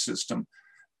trading system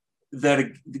that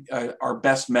are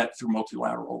best met through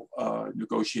multilateral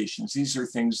negotiations. These are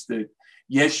things that,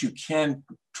 yes, you can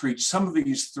treat some of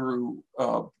these through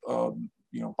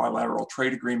you know, bilateral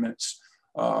trade agreements,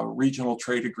 regional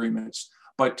trade agreements,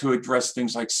 but to address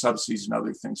things like subsidies and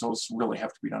other things, those really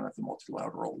have to be done at the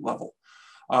multilateral level.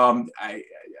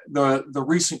 The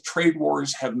recent trade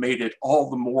wars have made it all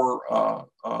the more,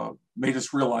 made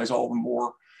us realize all the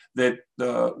more that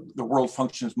the world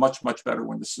functions much, much better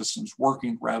when the system's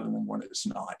working rather than when it's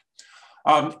not.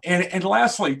 And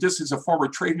lastly, just as a former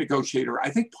trade negotiator, I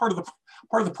think part of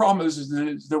the problem is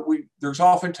that there's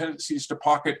often tendencies to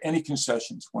pocket any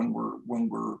concessions when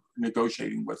we're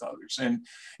negotiating with others,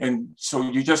 and so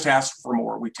you just ask for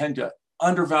more. We tend to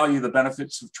undervalue the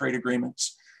benefits of trade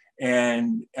agreements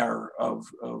and of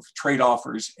trade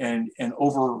offers and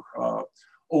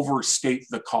overstate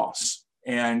the costs.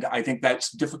 And I think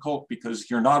that's difficult because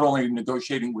you're not only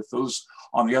negotiating with those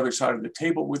on the other side of the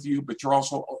table with you, but you're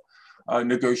also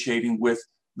negotiating with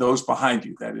those behind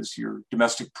you. That is your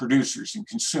domestic producers and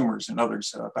consumers and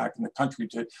others back in the country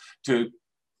to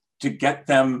get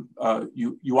them.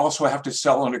 You also have to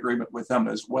sell an agreement with them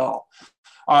as well.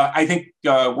 I think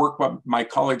work by my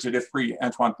colleagues at IFPRI,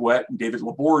 Antoine Bouet and David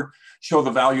Laborde, show the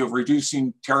value of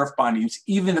reducing tariff bindings,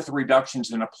 even if the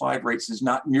reductions in applied rates is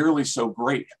not nearly so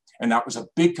great. And that was a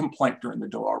big complaint during the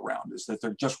Doha round, is that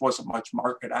there just wasn't much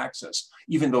market access,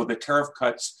 even though the tariff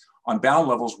cuts on bound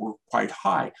levels were quite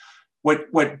high.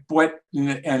 What Bouet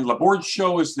and Laborde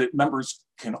show is that members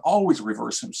can always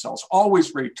reverse themselves,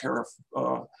 always rate tariff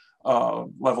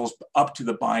levels up to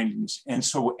the bindings. And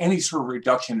so any sort of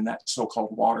reduction in that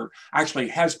so-called water actually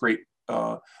has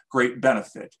great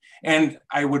benefit. And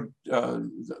I would, the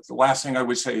last thing I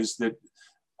would say is that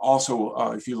also,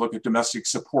 if you look at domestic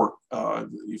support,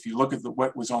 if you look at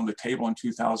what was on the table in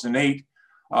 2008,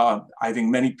 I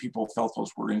think many people felt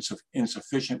those were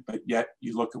insufficient, but yet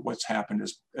you look at what's happened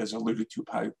as alluded to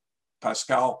by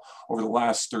Pascal over the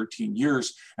last 13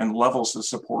 years, and levels of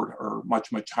support are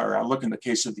much, much higher. I look in the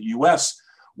case of the US,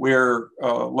 where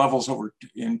levels over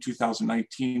in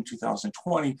 2019,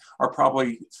 2020 are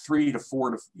probably 3 to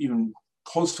 4 to even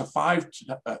close to 5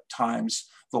 times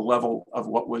the level of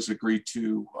what was agreed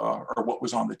to or what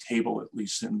was on the table, at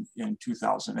least in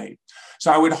 2008.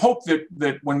 So I would hope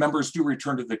that when members do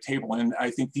return to the table, and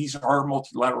I think these are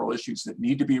multilateral issues that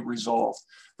need to be resolved,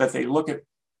 that they look at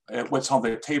what's on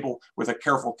the table with a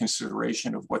careful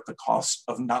consideration of what the costs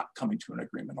of not coming to an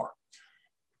agreement are.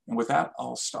 And with that,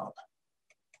 I'll stop.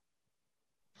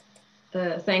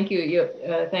 Thank you,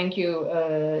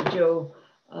 Joe.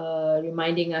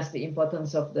 reminding us the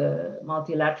importance of the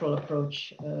multilateral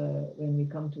approach when we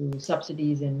come to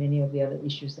subsidies and many of the other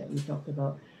issues that we talked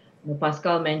about.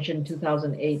 Pascal mentioned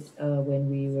 2008 when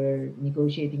we were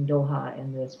negotiating Doha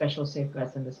and the special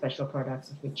safeguards and the special products,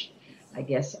 of which I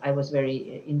guess I was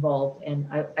very involved. And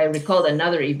I recalled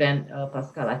another event,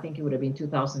 Pascal, I think it would have been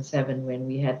 2007 when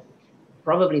we had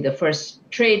probably the first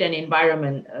trade and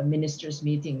environment ministers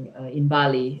meeting in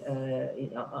Bali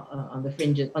on the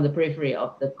fringes, on the periphery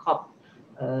of the COP,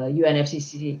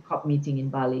 UNFCCC COP meeting in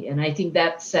Bali. And I think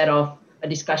that set off a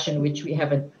discussion which we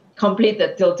haven't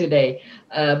completed till today.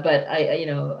 But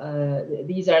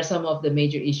these are some of the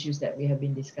major issues that we have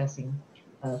been discussing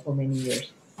for many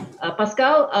years.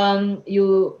 Pascal,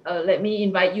 let me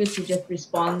invite you to just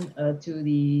respond to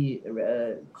the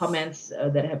comments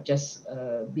that have just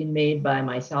been made by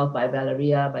myself, by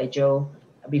Valeria, by Joe,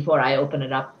 before I open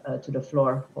it up to the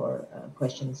floor for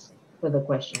questions, further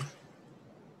questions.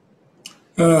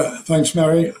 Thanks,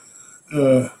 Mary.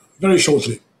 Very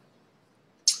shortly.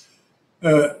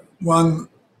 One,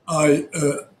 I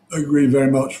agree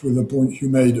very much with the point you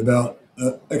made about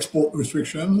export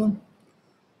restrictions.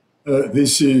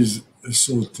 This is a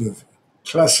sort of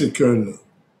classical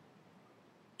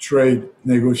trade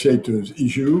negotiators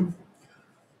issue,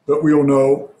 but we all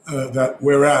know that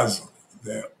whereas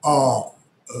there are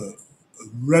a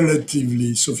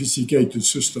relatively sophisticated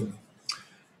system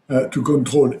to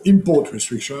control import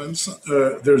restrictions,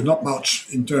 there's not much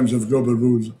in terms of global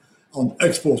rules on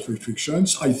export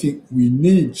restrictions. I think we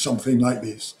need something like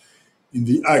this in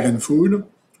the ag and food,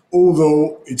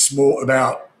 although it's more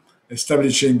about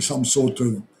establishing some sort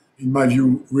of, in my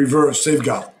view, reverse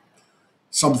safeguard,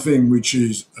 something which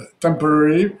is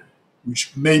temporary,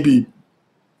 which may be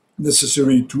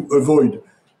necessary to avoid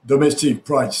domestic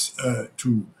price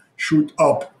to shoot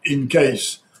up in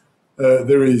case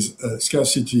there is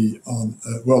scarcity on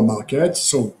world markets.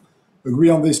 So agree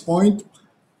on this point.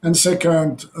 And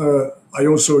second, I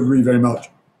also agree very much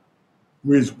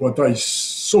with what I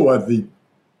saw at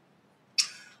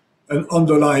an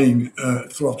underlying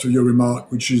thought to your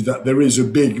remark, which is that there is a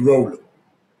big role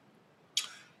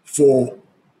for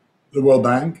the World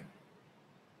Bank,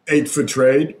 aid for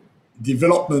trade,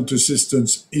 development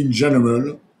assistance in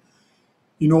general,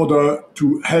 in order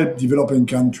to help developing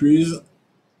countries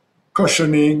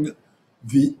cushioning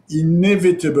the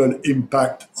inevitable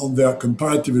impact on their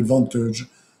comparative advantage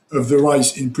of the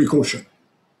rise in precaution.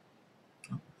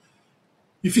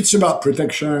 If it's about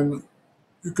protection,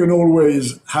 you can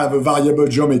always have a variable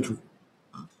geometry.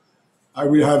 I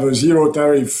will have a zero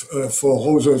tariff for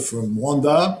roses from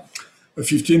Rwanda, a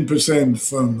 15%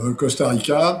 from Costa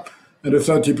Rica, and a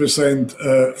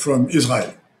 30% from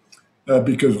Israel,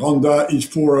 because Rwanda is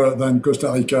poorer than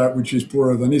Costa Rica, which is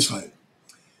poorer than Israel.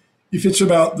 If it's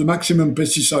about the maximum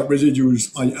pesticide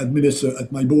residues I administer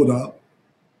at my border,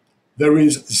 there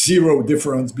is zero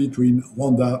difference between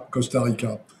Rwanda, Costa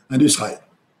Rica, and Israel.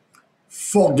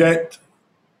 Forget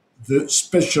the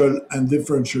special and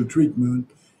differential treatment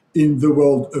in the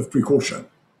world of precaution.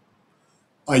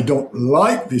 I don't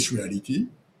like this reality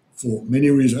for many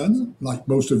reasons, like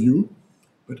most of you,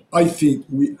 but I think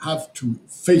we have to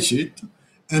face it,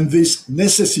 and this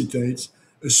necessitates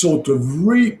a sort of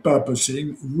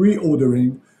repurposing,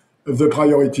 reordering of the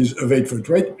priorities of aid for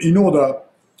trade in order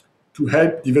to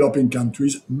help developing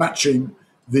countries matching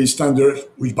these standards,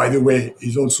 which, by the way,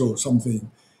 is also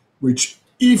something which,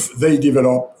 if they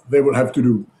develop, they will have to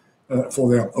do for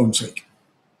their own sake.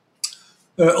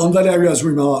 On Valeria's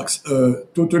remarks,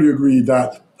 totally agree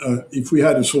that if we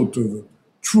had a sort of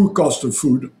true cost of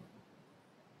food,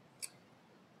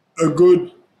 a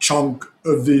good chunk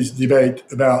of this debate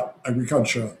about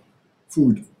agriculture,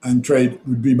 food, and trade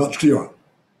would be much clearer.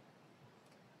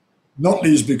 Not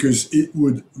least because it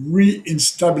would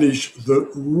re-establish the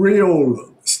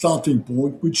real starting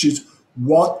point, which is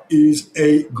what is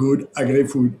a good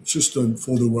agri-food system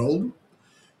for the world,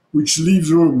 which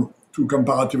leaves room to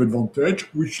comparative advantage,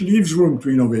 which leaves room to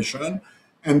innovation.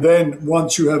 And then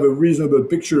once you have a reasonable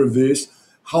picture of this,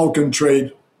 how can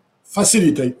trade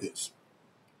facilitate this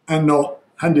and not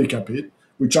handicap it,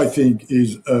 which I think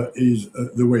is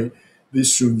the way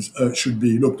this should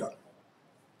be looked at.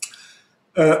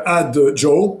 Add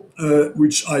Joe,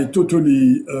 which I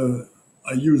totally,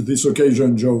 I use this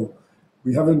occasion, Joe.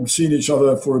 We haven't seen each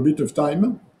other for a bit of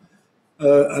time.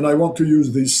 And I want to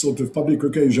use this sort of public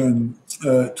occasion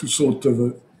to sort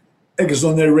of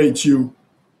exonerate you.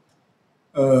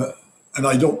 And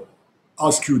I don't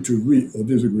ask you to agree or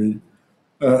disagree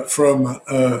from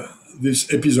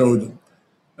this episode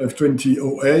of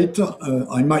 2008.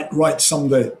 I might write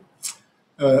someday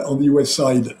on the US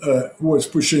side who was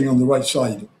pushing on the right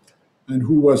side and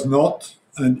who was not.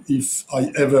 And if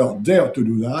I ever dare to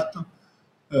do that,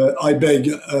 I beg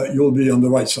you'll be on the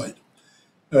right side.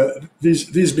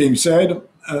 This being said,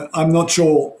 I'm not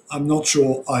sure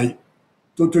I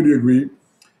totally agree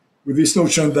with this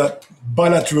notion that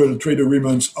bilateral trade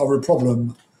agreements are a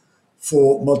problem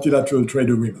for multilateral trade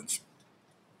agreements.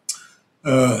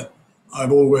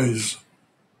 I've always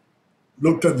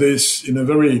looked at this in a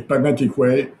very pragmatic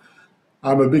way.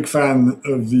 I'm a big fan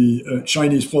of the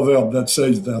Chinese proverb that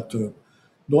says that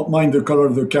don't mind the color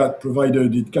of the cat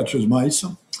provided it catches mice.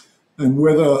 And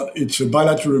whether it's a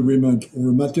bilateral agreement or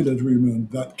a multilateral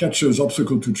agreement that catches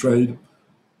obstacle to trade,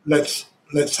 let's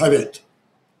have it.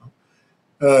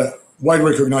 While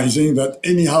recognizing that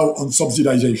anyhow on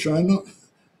subsidization,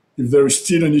 if there is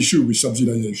still an issue with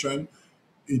subsidization,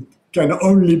 it can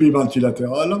only be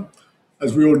multilateral.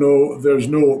 As we all know, there's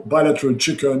no bilateral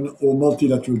chicken or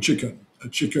multilateral chicken. A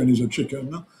chicken is a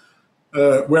chicken.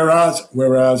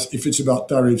 Whereas if it's about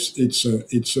tariffs, it's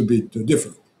a bit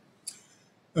different.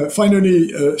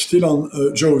 Finally, still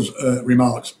on Joe's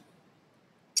remarks,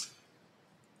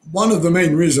 one of the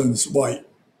main reasons why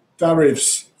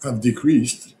tariffs have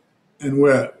decreased and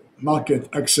where market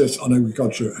access on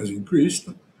agriculture has increased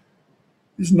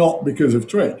is not because of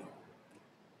trade.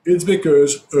 It's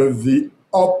because of the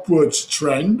upwards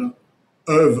trend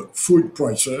of food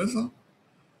prices.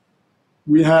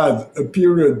 We had a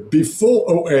period before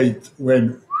 2008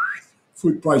 when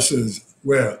food prices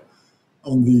were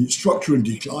on the structural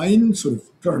decline, sort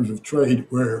of terms of trade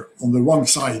were on the wrong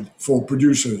side for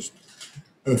producers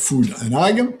of food and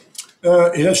ag.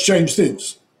 It has changed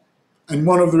since. And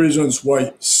one of the reasons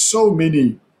why so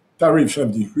many tariffs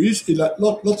have decreased is that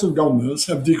lots of governments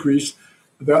have decreased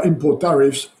their import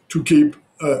tariffs to keep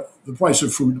the price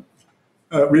of food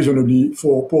reasonably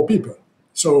for poor people.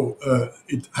 So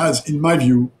it has, in my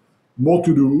view, more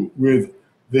to do with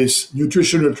this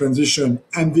nutritional transition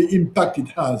and the impact it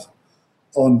has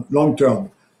on long-term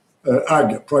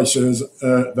ag prices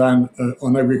than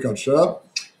on agriculture.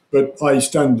 But I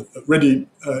stand ready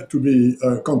to be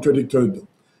contradicted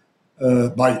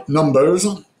by numbers,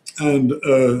 and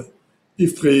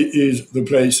IFPRI is the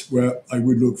place where I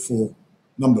would look for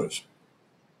numbers.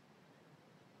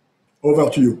 Over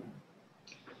to you.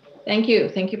 Thank you,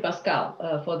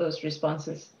 Pascal, for those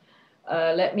responses.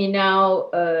 Let me now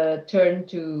turn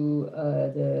to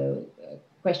the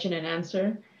question and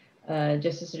answer.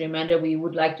 Just as a reminder, we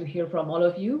would like to hear from all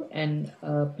of you, and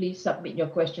please submit your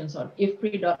questions on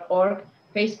ifpri.org,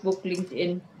 Facebook,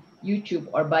 LinkedIn, YouTube,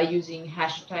 or by using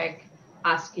hashtag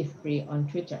AskIFPRI on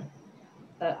Twitter.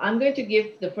 I'm going to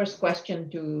give the first question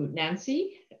to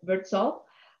Nancy Birdsall,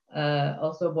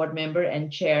 also board member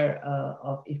and chair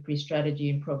of IFPRI Strategy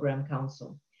and Program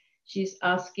Council. She's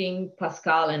asking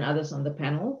Pascal and others on the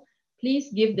panel,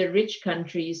 please give the rich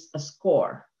countries a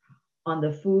score on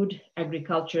the food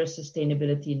agriculture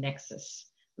sustainability nexus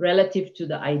relative to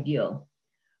the ideal.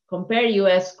 Compare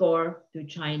US score to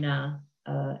China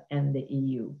and the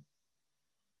EU.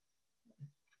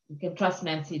 You can trust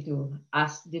Nancy to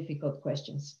ask difficult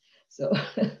questions. So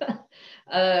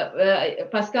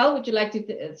Pascal, would you like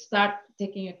to start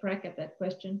taking a crack at that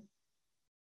question?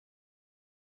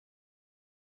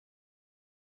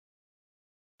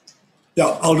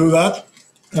 Yeah, I'll do that.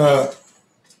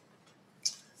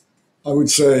 I would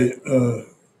say,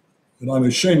 and I'm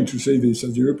ashamed to say this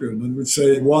as European, I would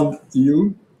say 1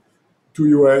 EU, 2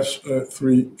 US,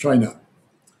 3 China.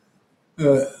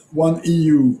 1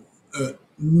 EU,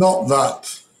 not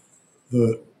that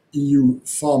the EU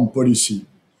farm policy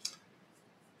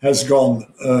has gone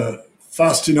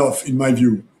fast enough, in my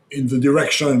view, in the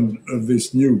direction of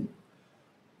this new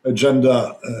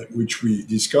agenda which we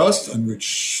discussed and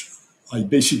which I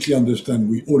basically understand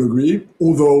we all agree,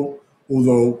 although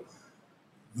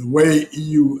the way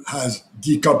EU has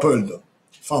decoupled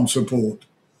farm support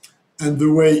and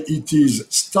the way it is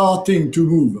starting to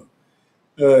move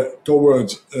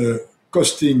towards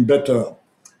costing better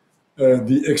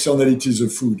the externalities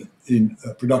of food in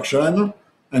production,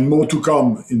 and more to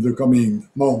come in the coming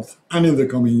month and in the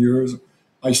coming years,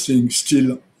 I think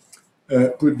still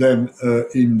put them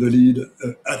in the lead,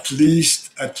 at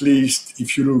least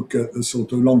if you look at the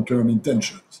sort of long-term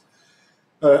intentions.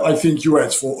 I think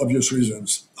US, for obvious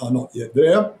reasons, are not yet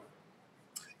there.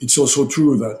 It's also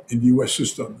true that in the US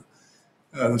system,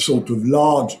 sort of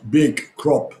large, big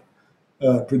crop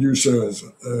producers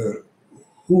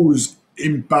whose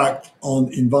impact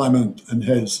on environment and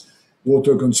health,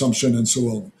 water consumption, and so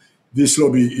on, this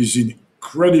lobby is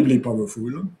incredibly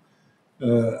powerful.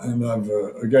 And I've,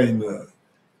 again,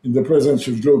 in the presence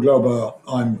of Joe Glauber,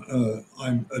 I'm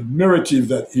admirative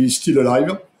that he's still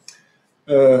alive.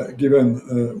 given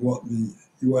what the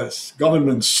US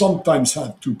government sometimes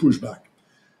had to push back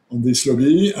on this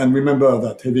lobby. And remember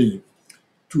that having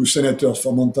 2 senators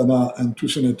for Montana and 2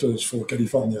 senators for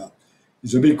California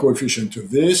is a big coefficient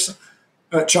of this.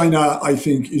 China, I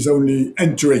think, is only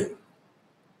entering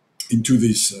into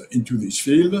this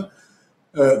field.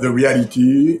 The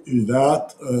reality is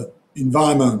that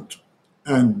environment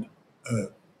and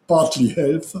partly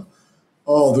health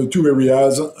are the 2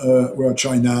 areas where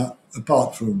China,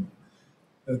 apart from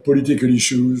political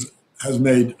issues, has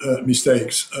made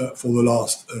mistakes for the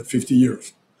last 50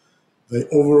 years. They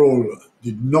overall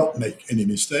did not make any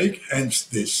mistake, hence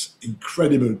this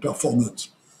incredible performance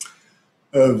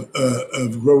of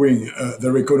growing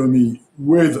their economy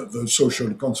with the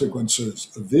social consequences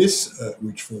of this,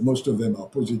 which for most of them are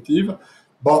positive.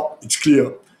 But it's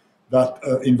clear that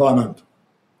environment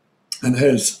and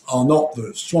health are not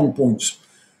the strong points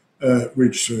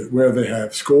where they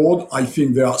have scored. I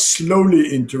think they are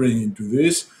slowly entering into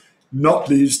this, not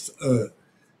least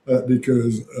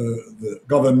because the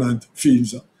government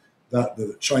feels that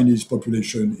the Chinese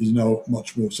population is now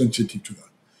much more sensitive to that.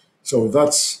 So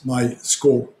that's my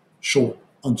short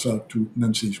answer to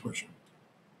Nancy's question.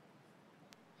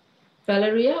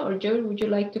 Valeria or Joe, would you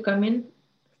like to come in?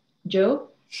 Joe?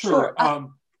 Sure.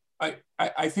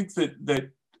 I think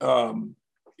that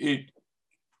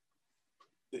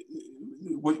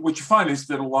what you find is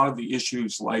that a lot of the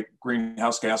issues like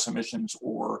greenhouse gas emissions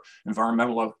or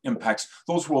environmental impacts,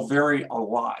 those will vary a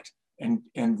lot.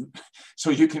 And so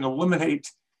you can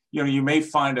eliminate, you may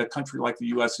find a country like the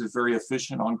US is very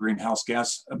efficient on greenhouse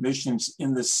gas emissions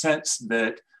in the sense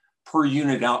that per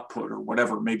unit output or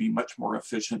whatever may be much more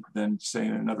efficient than, say,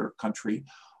 in another country.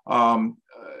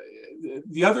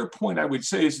 The other point I would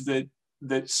say is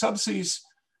that subsidies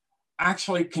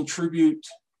actually contribute.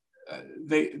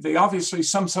 They obviously,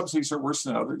 some subsidies are worse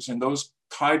than others, and those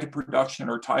tied to production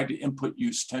or tied to input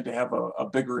use tend to have a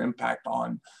bigger impact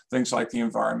on things like the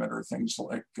environment or things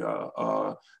like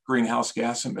greenhouse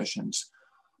gas emissions.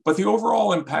 But the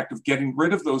overall impact of getting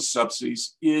rid of those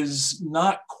subsidies is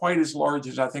not quite as large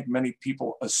as I think many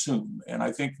people assume. And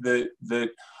I think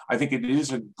I think it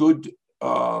is a good,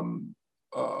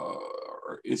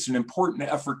 it's an important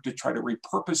effort to try to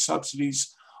repurpose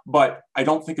subsidies, but I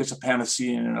don't think it's a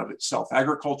panacea in and of itself.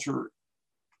 Agriculture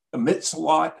emits a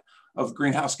lot of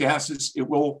greenhouse gases. It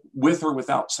will, with or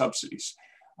without subsidies.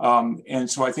 And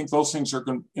so I think those things are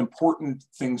important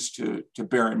things to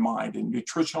bear in mind. And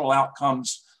nutritional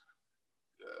outcomes,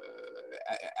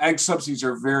 ag subsidies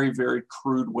are very, very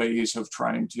crude ways of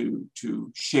trying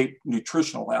to shape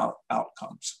nutritional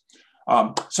outcomes.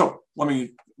 So let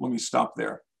me stop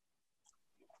there.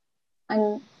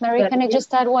 And Mary, can I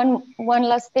just add one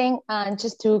last thing,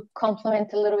 just to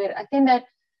complement a little bit? I think that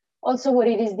also what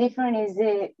it is different is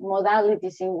the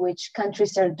modalities in which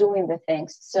countries are doing the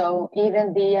things. So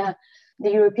even the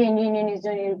European Union is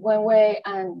doing it one way,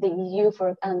 and the EU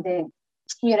and the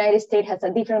United States has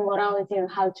a different modality on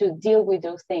how to deal with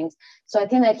those things. So I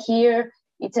think that here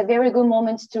it's a very good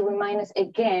moment to remind us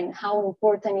again how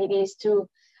important it is to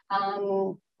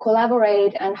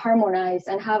collaborate and harmonize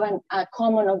and have a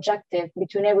common objective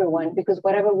between everyone, because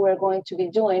whatever we're going to be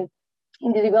doing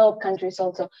in the developed countries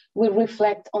also will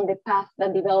reflect on the path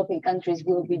that developing countries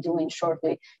will be doing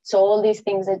shortly. So all these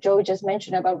things that Joe just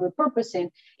mentioned about repurposing,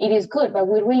 it is good, but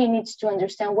we really need to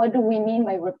understand, what do we mean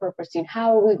by repurposing?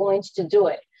 How are we going to do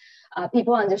it?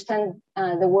 People understand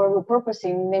the word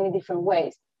repurposing in many different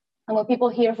ways. And when people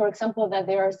hear, for example, that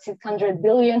there are $600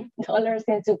 billion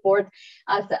in support,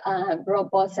 as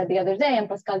Rob Boss said the other day, and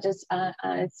Pascal just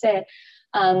said,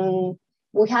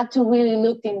 we have to really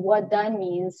look in what that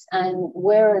means and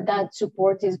where that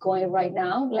support is going right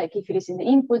now, like if it is in the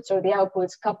inputs or the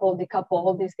outputs, decouple,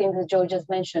 all these things that Joe just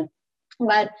mentioned.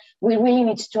 But we really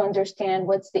need to understand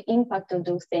what's the impact of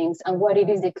those things and what it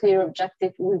is the clear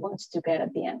objective we want to get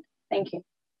at the end. Thank you.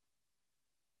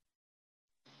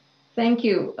 Thank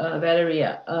you,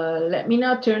 Valeria. Let me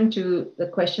now turn to the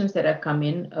questions that have come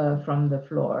in from the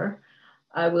floor.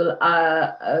 I will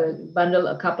bundle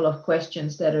a couple of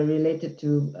questions that are related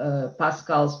to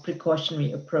Pascal's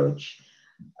precautionary approach.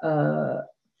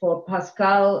 For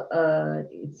Pascal,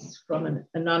 it's from an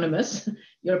anonymous.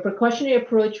 Your precautionary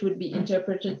approach would be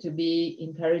interpreted to be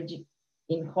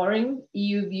encouraging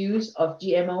EU views of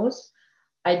GMOs.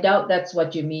 I doubt that's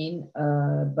what you mean,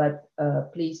 but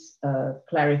please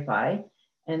clarify.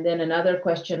 And then another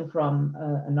question from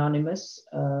anonymous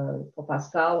for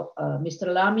Pascal. Mr.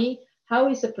 Lamy, how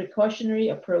is a precautionary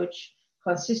approach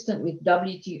consistent with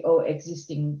WTO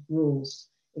existing rules?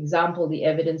 Example, the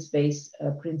evidence-based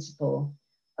principle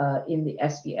in the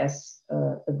SPS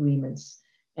agreements.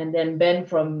 And then Ben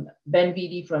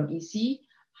Vitti from EC,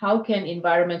 how can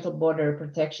environmental border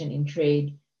protection in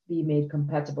trade be made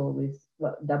compatible with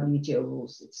WTO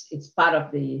rules? It's part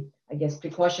of the, I guess,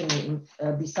 precautionary,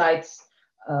 besides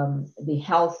the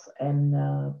health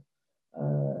and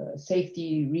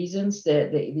safety reasons,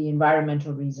 the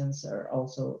environmental reasons are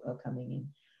also coming in.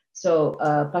 So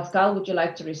Pascal, would you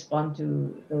like to respond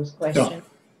to those questions?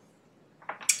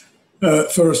 Yeah.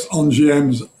 First on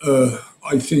GMs,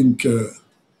 I think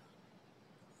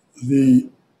the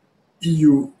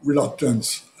EU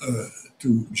reluctance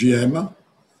to GM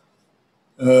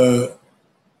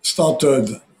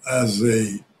started as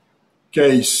a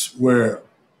case where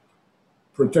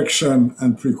protection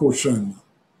and precaution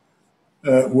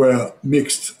were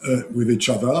mixed with each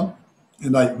other.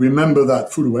 And I remember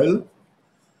that full well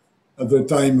at the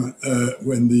time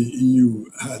when the EU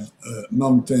had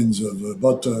mountains of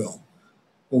butter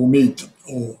or meat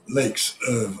or lakes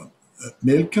of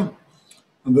milk,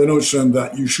 and the notion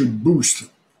that you should boost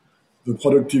the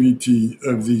productivity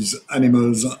of these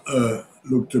animals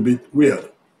looked a bit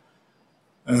weird.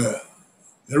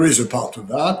 There is a part of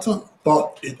that,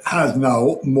 but it has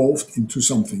now morphed into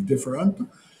something different.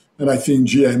 And I think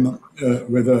GM,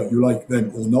 whether you like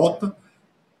them or not,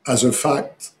 as a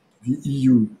fact, the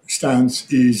EU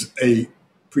stance is a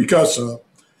precursor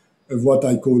of what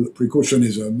I call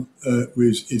precautionism,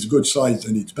 with its good sides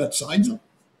and its bad sides.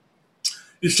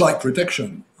 It's like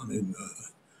protection. I mean,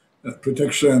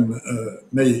 protection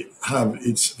may have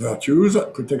its virtues.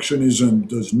 Protectionism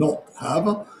does not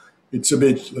have. It's a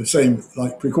bit the same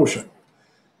like precaution.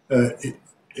 It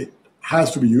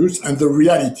has to be used. And the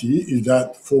reality is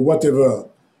that for whatever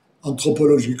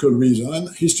anthropological reason,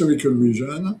 historical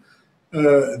reason,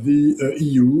 the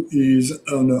EU is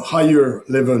on a higher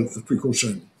level of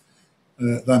precaution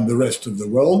than the rest of the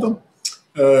world.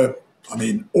 I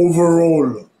mean,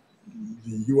 overall,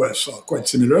 the US are quite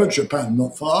similar, Japan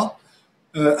not far.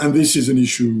 And this is an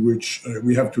issue which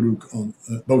we have to look on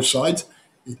both sides.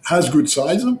 It has good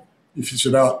sides. If it's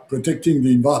about protecting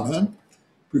the environment,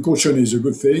 precaution is a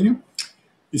good thing.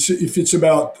 If it's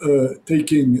about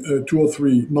taking 2 or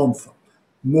 3 months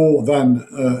more than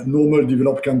normal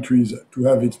developed countries to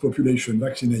have its population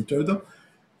vaccinated,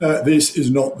 this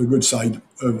is not the good side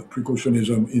of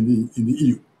precautionism in the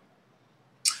EU.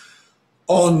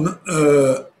 On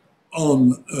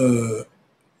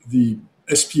the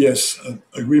SPS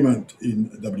agreement in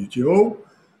WTO,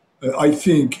 I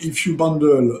think if you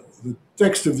bundle the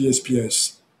text of the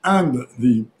SPS and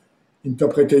the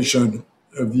interpretation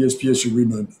of the SPS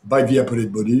agreement by the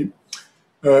appellate body,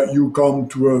 you come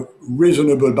to a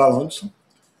reasonable balance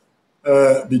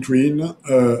between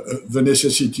the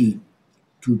necessity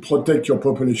to protect your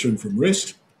population from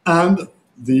risk and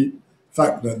the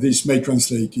fact that this may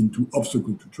translate into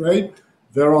obstacle to trade.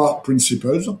 There are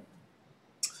principles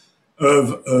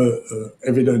of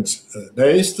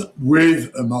evidence-based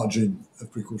with a margin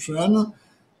of precaution,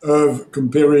 of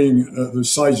comparing the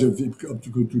size of the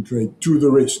obstacle to trade to the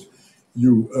risk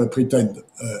you pretend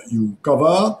you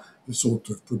cover, the sort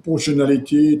of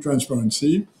proportionality,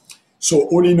 transparency. So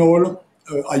all in all,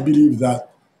 I believe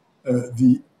that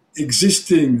the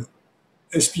existing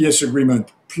SPS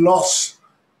agreement plus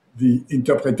the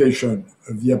interpretation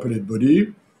of the appellate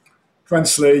body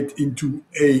translate into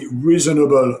a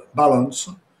reasonable balance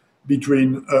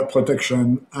between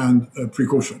protection and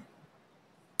precaution.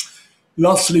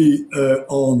 Lastly,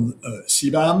 on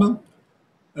CBAM,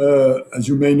 as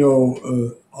you may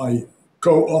know, I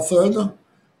co-authored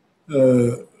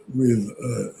with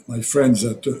my friends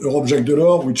at Europe Jacques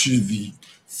Delors, which is the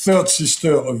third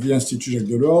sister of the Institut Jacques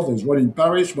Delors. There's one in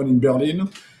Paris, one in Berlin.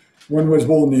 One was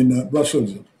born in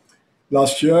Brussels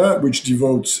last year, which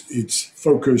devotes its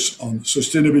focus on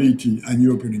sustainability and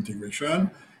European integration.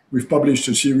 We've published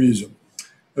a series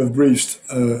of briefs,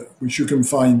 which you can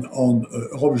find on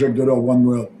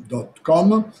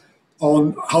europejacquesdelors.com,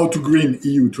 on how to green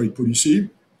EU trade policy,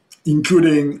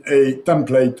 including a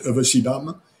template of a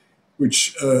CBAM,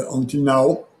 which until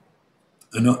now,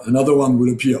 another one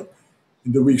will appear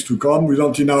in the weeks to come, which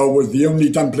until now was the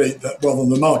only template that was on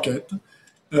the market,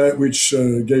 which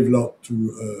gave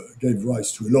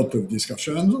rise to a lot of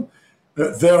discussions.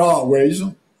 There are ways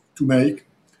to make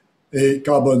a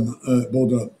carbon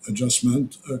border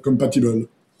adjustment compatible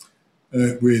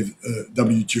with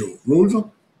WTO rules.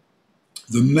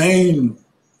 The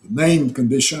main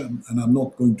condition, and I'm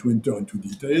not going to enter into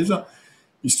details,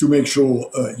 is to make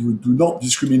sure you do not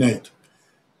discriminate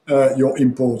your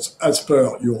imports as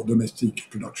per your domestic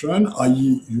production,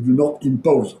 i.e. you do not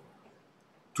impose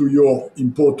to your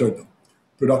imported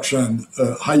production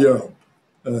higher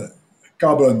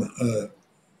carbon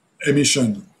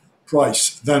emission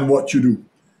price than what you do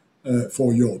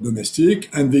for your domestic.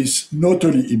 And this not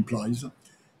only implies,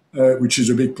 which is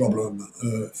a big problem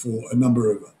for a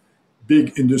number of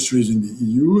big industries in the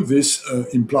EU, this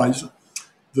implies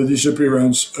the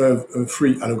disappearance of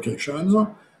free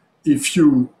allocations. If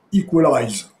you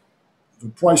equalize the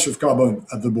price of carbon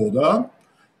at the border,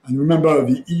 and remember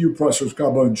the EU price of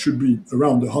carbon should be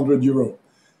around €100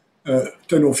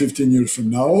 10 or 15 years from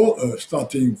now,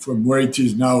 starting from where it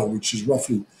is now, which is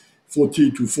roughly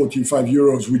 40 to 45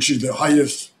 euros, which is the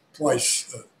highest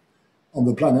price on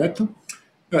the planet.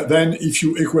 Then if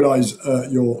you equalize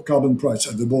your carbon price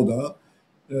at the border,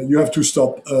 you have to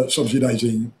stop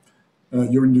subsidizing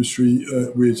your industry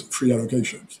with free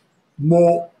allocations.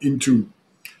 More into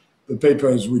the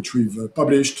papers which we've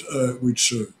published,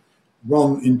 which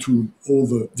run into all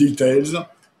the details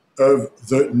of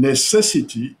the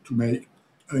necessity to make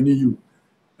an EU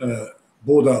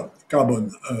border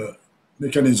carbon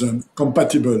mechanism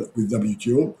compatible with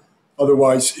WTO.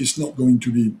 Otherwise, it's not going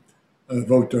to be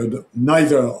voted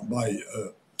neither by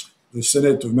the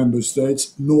Senate of Member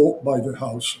States nor by the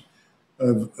House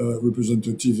of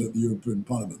Representatives at the European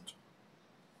Parliament.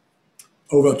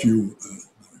 Over to you.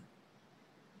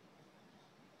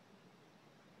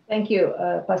 Thank you,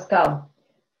 Pascal.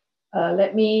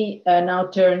 Let me now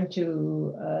turn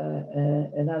to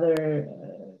another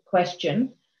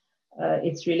question.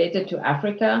 It's related to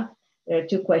Africa. There are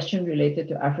two questions related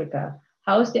to Africa.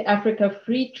 How is the Africa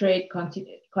Free Trade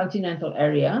Continental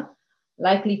Area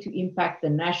likely to impact the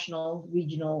national,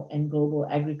 regional, and global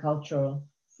agricultural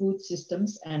food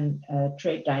systems and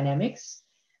trade dynamics?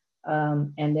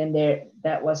 And then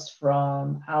that was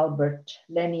from Albert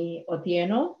Lenny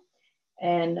Otieno.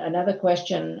 And another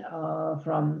question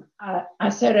from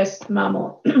Aceres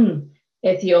Mamo,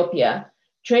 Ethiopia.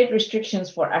 Trade restrictions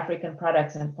for African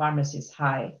products and farmers is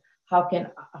high. How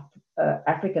can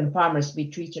African farmers be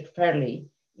treated fairly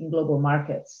in global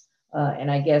markets?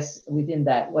 And I guess within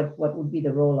that, what would be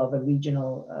the role of a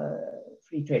regional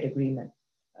free trade agreement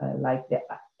like the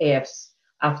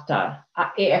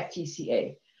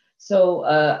AFTCA? So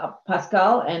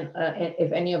Pascal, and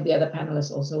if any of the other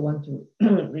panelists also want to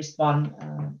respond,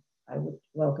 I would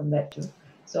welcome that too.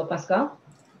 So Pascal?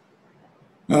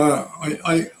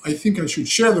 I think I should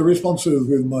share the responses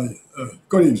with my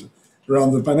colleagues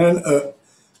around the panel.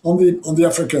 On the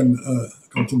African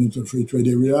Continental Free Trade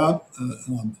Area,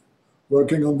 and I'm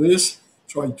working on this,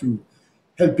 trying to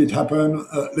help it happen.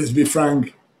 Let's be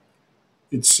frank,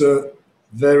 it's a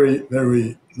very,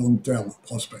 very long-term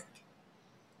prospect.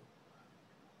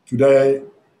 Today,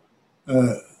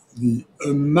 the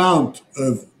amount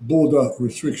of border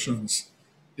restrictions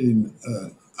in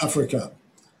Africa,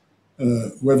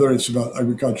 whether it's about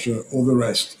agriculture or the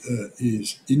rest,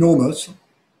 is enormous.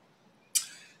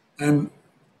 And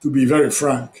to be very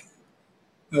frank,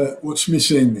 what's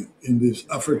missing in this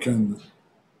African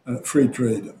free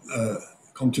trade,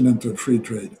 continental free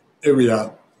trade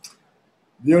area,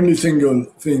 the only single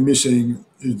thing missing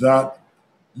is that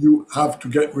you have to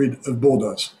get rid of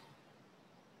borders.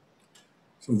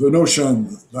 So the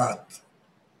notion that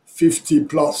 50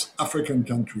 plus African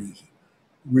countries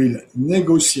will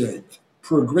negotiate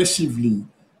progressively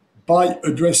by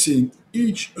addressing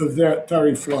each of their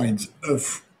tariff lines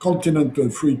of continental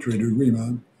free trade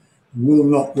agreement will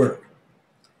not work.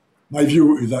 My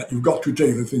view is that you've got to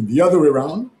take the thing the other way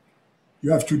around.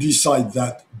 You have to decide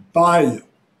that by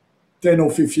 10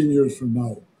 or 15 years from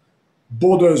now,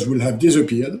 borders will have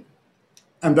disappeared,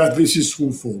 and that this is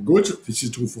true for goods, this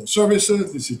is true for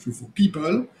services, this is true for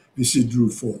people, this is true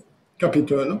for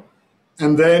capital,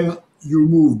 and then you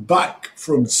move back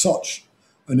from such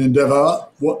an endeavor,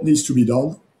 what needs to be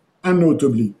done, and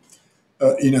notably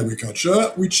in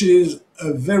agriculture, which is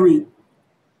a very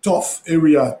tough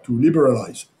area to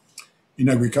liberalize in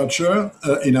agriculture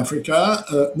in Africa,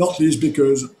 not least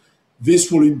because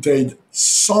this will entail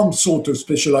some sort of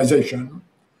specialization,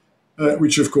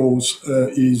 which of course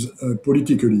is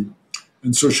politically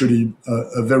and socially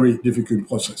a very difficult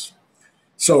process.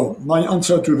 So my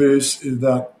answer to this is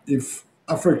that if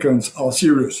Africans are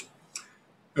serious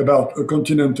about a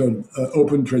continental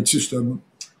open trade system,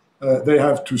 they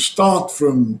have to start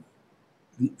from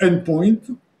the end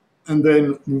point and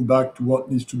then move back to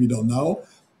what needs to be done now,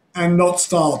 and not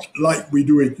start like we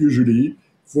do it usually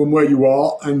from where you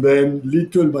are, and then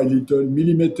little by little,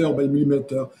 millimeter by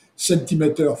millimeter,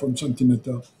 centimeter from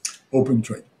centimeter, open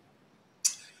trade.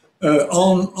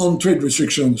 On trade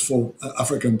restrictions for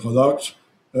African products,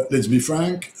 let's be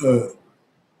frank,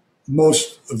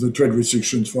 most of the trade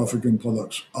restrictions for African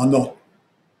products are not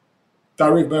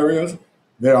tariff barriers,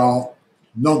 they are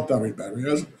non-tariff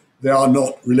barriers, they are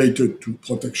not related to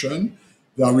protection,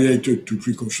 They are related to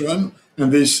precaution,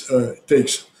 and this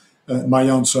takes my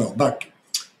answer back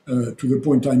to the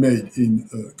point I made in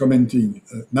commenting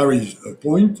Mary's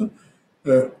point.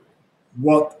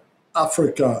 What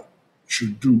Africa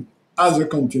should do as a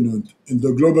continent in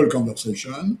the global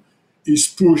conversation is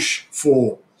push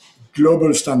for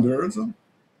global standards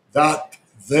that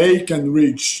they can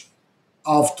reach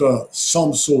after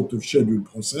some sort of scheduled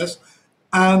process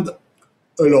and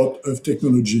a lot of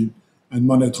technology and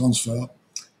money transfer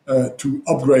to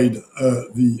upgrade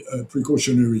the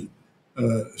precautionary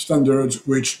standards,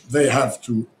 which they have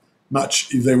to match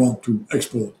if they want to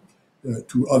export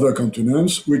to other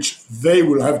continents, which they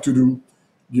will have to do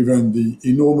given the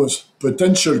enormous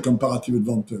potential comparative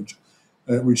advantage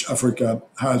which Africa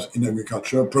has in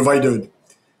agriculture, provided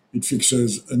it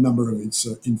fixes a number of its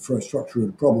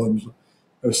infrastructural problems,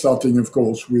 starting, of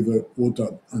course, with water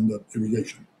and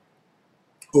irrigation.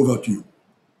 Over to you.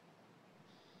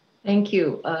 Thank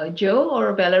you. Joe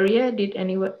or Valeria, did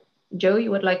anyone? Joe,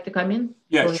 you would like to come in?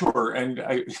 Yeah, sure. And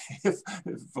if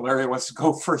Valeria wants to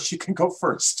go first, she can go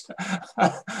first.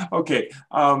 Okay.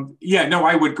 Yeah, no,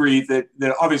 I would agree that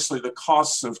obviously the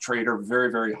costs of trade are very,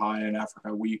 very high in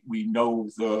Africa. We know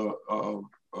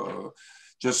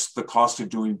just the cost of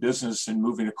doing business and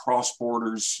moving across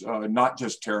borders, not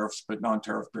just tariffs, but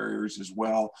non-tariff barriers as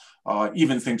well,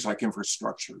 even things like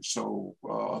infrastructure. So,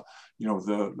 you know,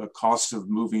 the cost of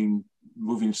moving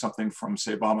something from,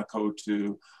 say, Bamako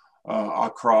to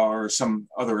Accra or some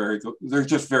other area, they're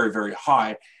just very, very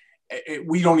high.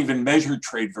 We don't even measure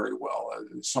trade very well.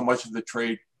 So much of the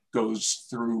trade goes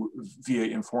through via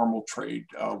informal trade.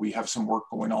 We have some work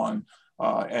going on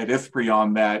at IFPRI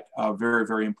on that, very,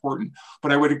 very important.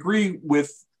 But I would agree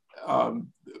with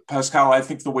Pascal. I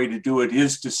think the way to do it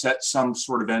is to set some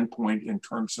sort of endpoint in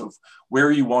terms of where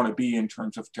you want to be in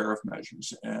terms of tariff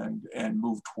measures and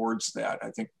move towards that. I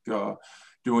think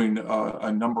doing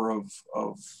a number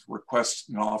of request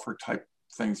and offer type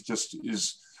things just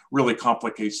really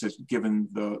complicates it, given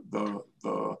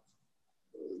the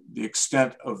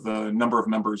extent of the number of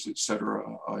members, et cetera,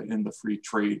 in the free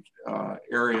trade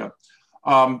area.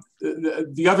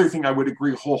 The other thing I would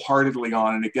agree wholeheartedly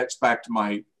on, and it gets back to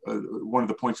my one of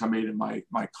the points I made in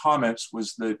my comments,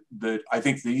 was that I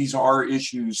think these are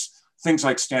issues, things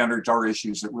like standards are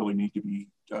issues that really need to be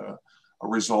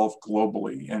resolved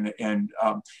globally. And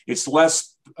it's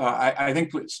less, I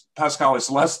think, Pascal,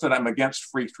 it's less that I'm against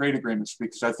free trade agreements,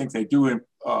 because I think they do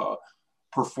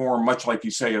perform, much like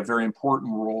you say, a very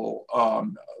important role.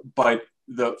 But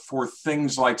for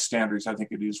things like standards, I think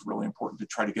it is really important to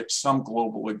try to get some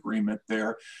global agreement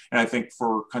there. And I think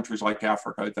for countries like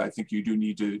Africa, I think you do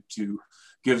need to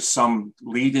give some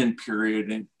lead-in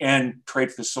period and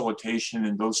trade facilitation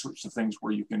and those sorts of things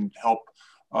where you can help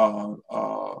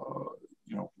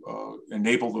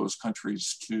enable those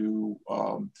countries to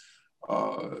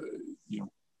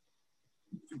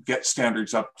get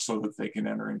standards up so that they can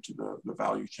enter into the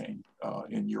value chain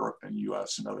in Europe and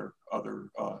US and other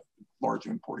large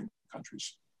importing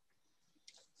countries.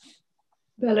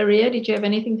 Valeria, did you have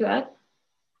anything to add?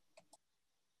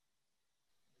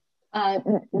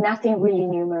 Nothing really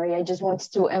new, Maria. I just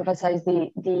wanted to emphasize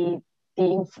the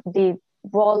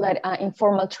role that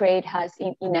informal trade has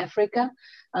in Africa.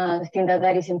 I think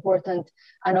that is important,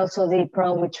 and also the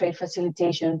problem with trade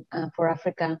facilitation for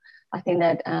Africa. I think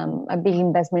that a big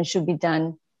investment should be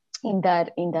done in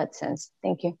that sense.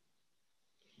 Thank you.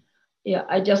 Yeah,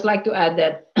 I'd just like to add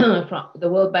that the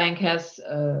World Bank has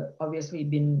obviously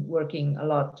been working a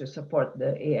lot to support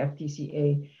the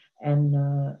AFTCA, and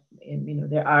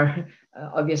there are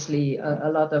obviously a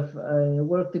lot of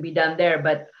work to be done there,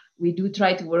 but we do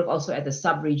try to work also at the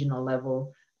sub-regional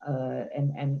level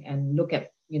and look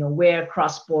at where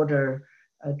cross-border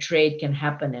trade can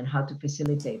happen and how to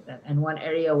facilitate that. And one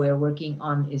area we're working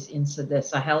on is in the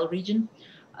Sahel region.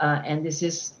 And this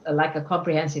is like a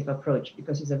comprehensive approach,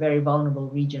 because it's a very vulnerable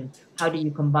region. How do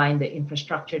you combine the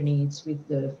infrastructure needs with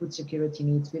the food security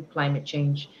needs, with climate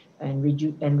change and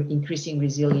increasing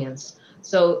resilience?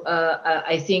 So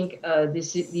I think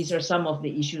these are some of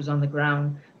the issues on the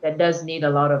ground that does need a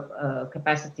lot of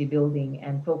capacity building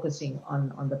and focusing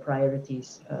on the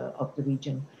priorities of the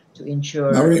region to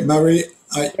ensure. Mary,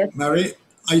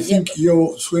 I think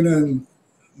Joe Swinnan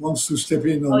wants to step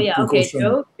in on precaution.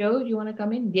 Okay, Joe, do you want to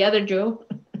come in? The other Joe?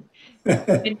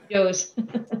 Joe's.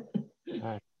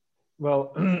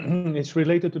 Well, it's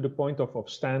related to the point of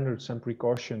standards and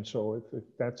precaution. So if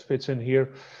that fits in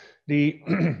here,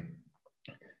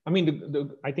 mean,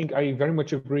 I think I very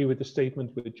much agree with the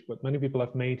statement, which what many people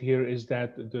have made here, is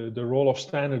that the role of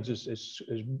standards is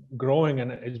growing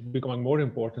and is becoming more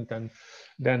important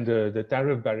than the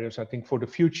tariff barriers, I think, for the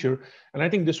future. And I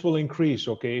think this will increase.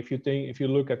 Okay, if you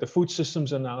look at the food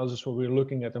systems analysis, where we're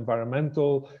looking at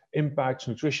environmental impacts,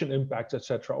 nutrition impacts,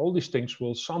 etc., all these things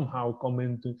will somehow come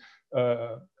into,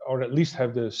 or at least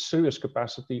have the serious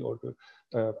capacity or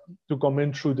to come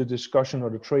in through the discussion or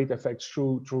the trade effects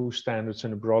through standards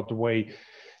in a broad way.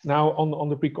 Now, on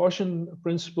the precaution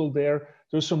principle,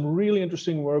 there's some really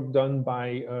interesting work done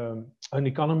by an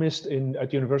economist at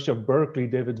the University of Berkeley,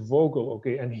 David Vogel.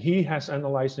 Okay, and he has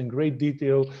analyzed in great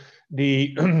detail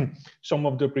the some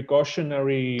of the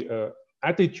precautionary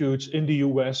attitudes in the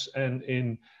US and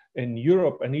in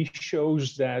Europe, and he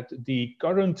shows that the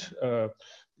current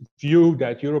view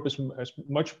that Europe is a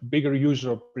much bigger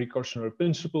user of precautionary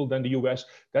principle than the US,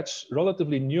 that's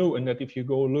relatively new, and that if you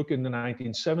go look in the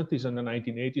 1970s and the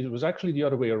 1980s, it was actually the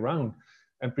other way around,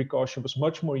 and precaution was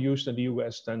much more used in the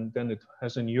US than it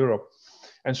has in Europe.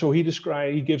 And so he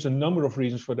gives a number of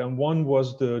reasons for them. One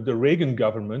was the Reagan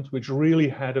government, which really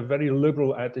had a very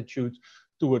liberal attitude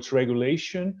towards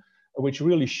regulation, which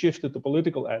really shifted the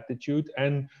political attitude.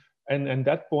 And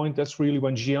that point, that's really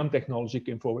when GM technology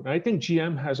came forward. And I think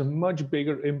GM has a much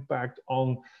bigger impact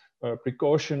on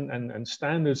precaution and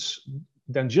standards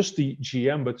than just the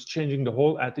GM, but changing the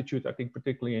whole attitude, I think,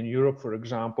 particularly in Europe, for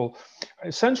example.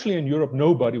 Essentially in Europe,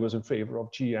 nobody was in favor of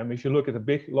GM. If you look at the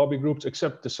big lobby groups,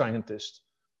 except the scientists,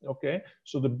 okay?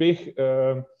 So the big,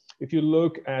 if you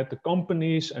look at the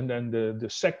companies and then the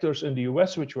sectors in the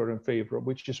US which were in favor,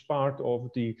 which is part of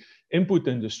the input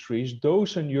industries,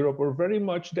 those in Europe were very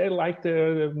much, they liked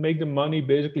to make the money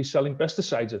basically selling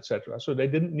pesticides, etc. So they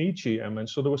didn't need GM. And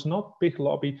so there was not big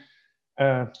lobby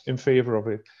in favor of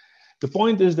it. The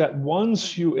point is that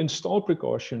once you install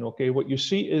precaution, okay, what you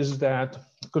see is that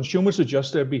consumers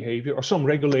adjust their behavior, or some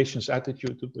regulations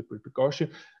attitude with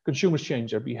precaution. Consumers change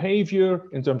their behavior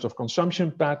in terms of consumption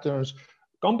patterns.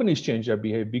 Companies change their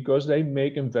behavior because they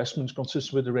make investments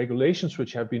consistent with the regulations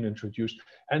which have been introduced.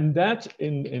 And that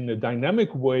in a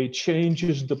dynamic way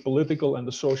changes the political and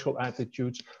the social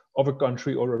attitudes of a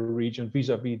country or a region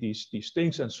vis-a-vis these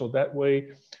things. And so that way,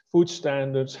 food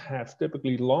standards have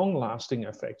typically long-lasting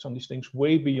effects on these things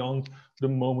way beyond the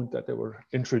moment that they were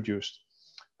introduced.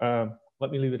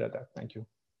 Let me leave it at that. Thank you.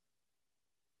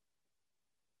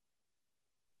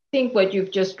 I think what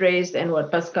you've just raised and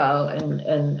what Pascal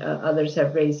and others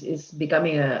have raised is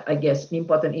becoming, I guess, an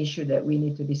important issue that we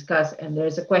need to discuss. And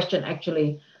there's a question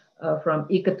actually from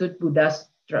Iketut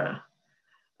Budastra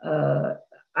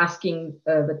asking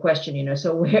the question, you know,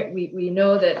 so we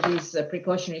know that these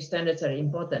precautionary standards are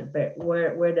important, but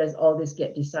where does all this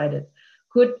get decided?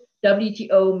 Could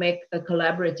WTO make a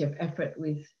collaborative effort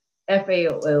with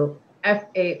FAO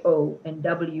and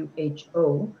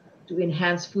WHO to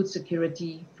enhance food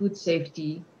security, food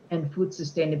safety, and food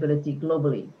sustainability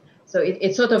globally? So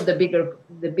it's sort of the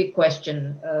big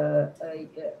question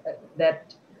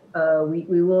that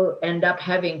we will end up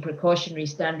having precautionary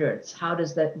standards. How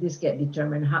does this get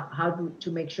determined? How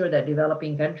to make sure that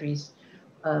developing countries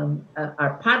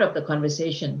are part of the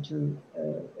conversation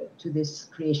to this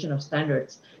creation of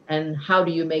standards? And how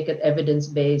do you make it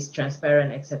evidence-based,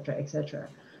 transparent, et cetera, et cetera?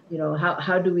 You know,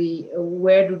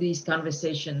 where do these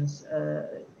conversations,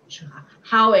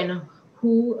 how and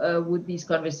who would these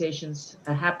conversations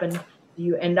happen? Do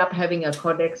you end up having a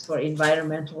codex for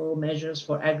environmental measures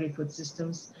for agri-food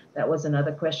systems? That was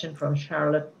another question from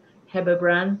Charlotte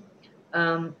Heberbrand.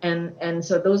 And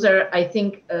so those are, I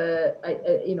think,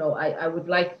 I would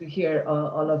like to hear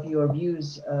all of your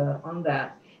views on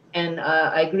that. And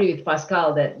I agree with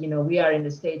Pascal that, you know, we are in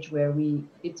the stage where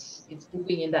it's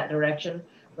moving in that direction.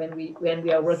 When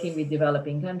we are working with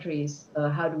developing countries,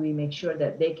 how do we make sure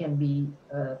that they can be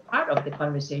part of the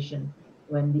conversation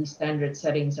when these standard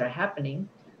settings are happening,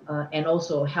 and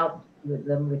also help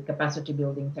them with capacity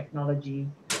building technology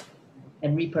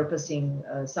and repurposing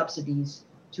subsidies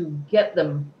to get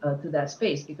them to that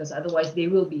space, because otherwise they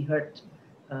will be hurt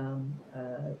in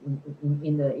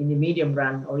the medium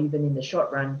run or even in the short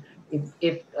run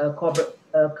if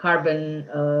carbon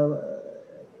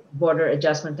border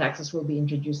adjustment taxes will be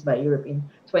introduced by Europe in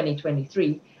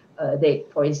 2023.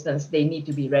 For instance, they need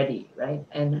to be ready, right?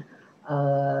 And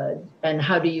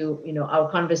how do you,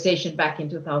 our conversation back in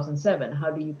 2007,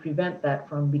 how do you prevent that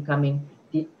from becoming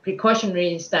the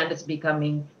precautionary standards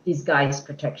becoming disguised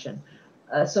protection?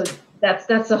 So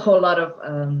that's a whole lot of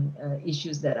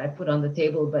issues that I put on the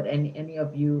table. But any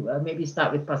of you, maybe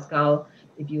start with Pascal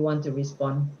if you want to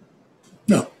respond.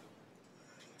 No,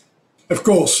 of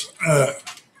course.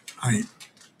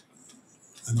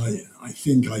 and I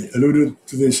think I alluded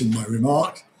to this in my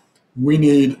remarks, we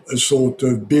need a sort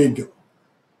of big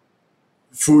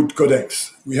food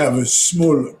codex. We have a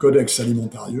small Codex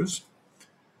Alimentarius,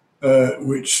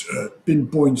 which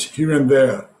pinpoints here and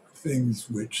there things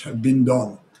which have been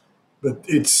done. But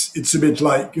it's a bit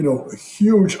like, a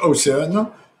huge ocean,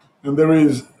 and there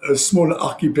is a small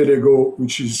archipelago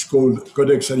which is called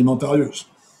Codex Alimentarius.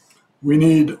 We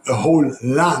need a whole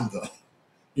land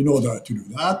in order to do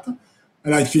that.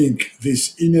 And I think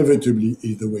this inevitably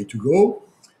is the way to go.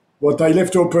 What I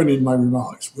left open in my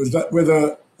remarks was that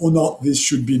whether or not this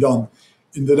should be done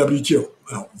in the WTO.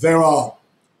 Now, there are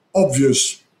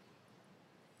obvious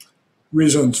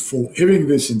reasons for having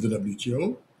this in the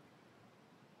WTO,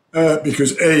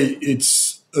 because A,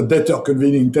 it's a better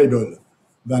convening table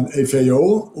than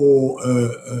FAO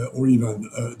or even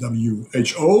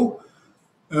WHO.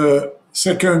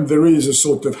 Second, there is a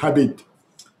sort of habit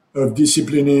of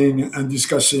disciplining and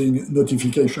discussing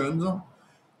notifications.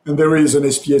 And there is an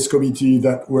SPS committee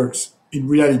that works in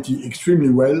reality extremely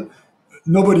well.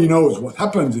 Nobody knows what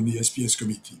happens in the SPS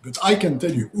committee, but I can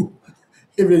tell you,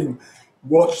 having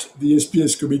watched the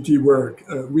SPS committee work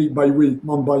week by week,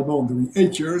 month by month during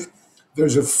 8 years,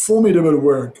 there's a formidable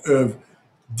work of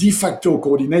de facto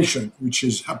coordination which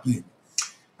is happening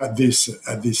at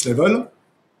this level.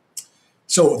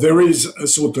 So there is a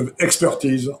sort of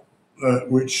expertise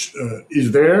which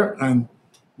is there, and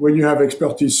when you have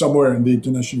expertise somewhere in the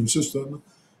international system,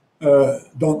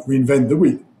 don't reinvent the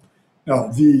wheel. Now,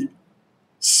 the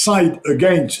side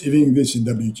against having this in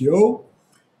WTO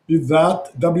is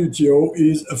that WTO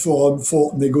is a forum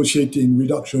for negotiating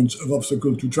reductions of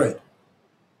obstacle to trade.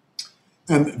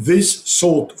 And this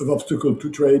sort of obstacle to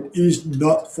trade is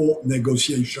not for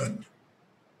negotiation.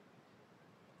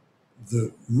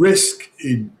 The risk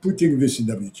in putting this in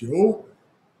WTO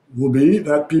will be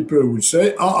that people will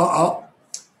say,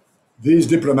 these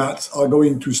diplomats are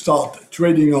going to start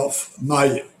trading off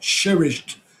my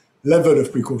cherished level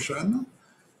of precaution.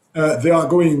 They are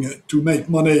going to make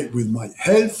money with my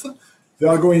health. They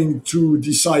are going to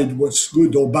decide what's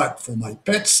good or bad for my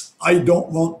pets. I don't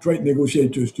want trade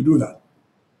negotiators to do that.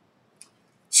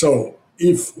 So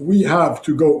if we have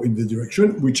to go in the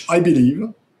direction, which I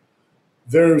believe,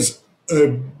 there's a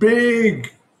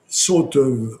big sort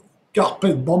of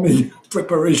carpet bombing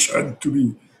preparation to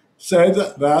be said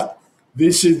that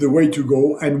this is the way to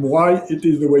go and why it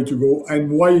is the way to go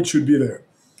and why it should be there.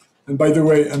 And by the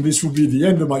way, and this will be the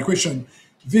end of my question,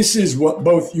 this is what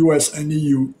both US and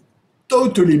EU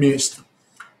totally missed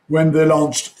when they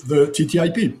launched the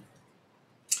TTIP.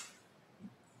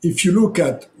 If you look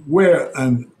at where,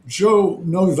 and Joe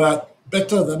knows that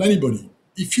better than anybody,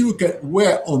 if you look at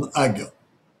where on ag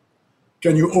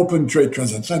can you open trade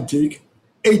transatlantic,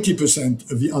 80%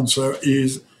 of the answer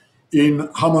is in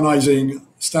harmonizing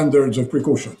standards of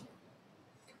precaution.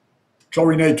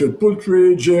 Chlorinated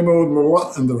poultry,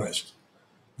 GMO, and the rest.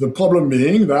 The problem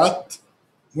being that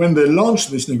when they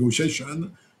launched this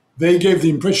negotiation, they gave the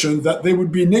impression that they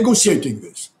would be negotiating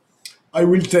this. I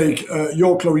will take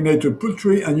your chlorinated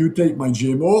poultry and you take my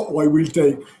GMO, or I will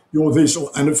take your this.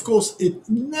 And of course, it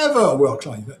never works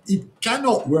like that. It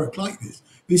cannot work like this.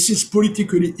 This is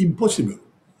politically impossible.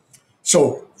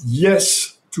 So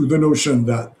yes, to the notion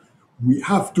that we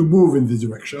have to move in this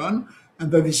direction,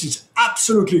 and that this is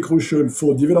absolutely crucial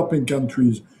for developing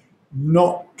countries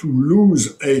not to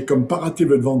lose a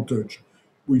comparative advantage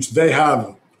which they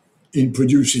have in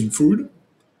producing food.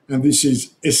 And this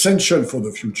is essential for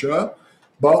the future.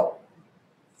 But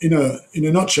in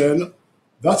a nutshell,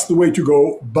 that's the way to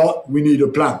go, but we need a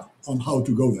plan on how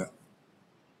to go there.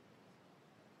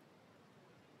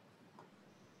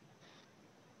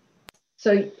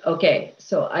 So, okay,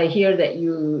 so I hear that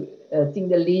you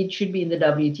think the lead should be in the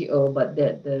WTO, but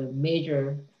the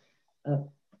major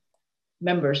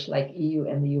members like EU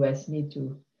and the US need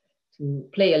to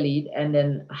play a lead, and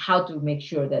then how to make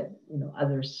sure that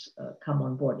others come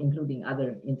on board, including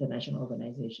other international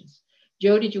organizations.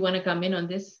 Joe, did you want to come in on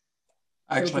this?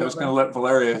 Actually, I was going to let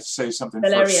Valeria say something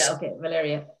Valeria, first. okay,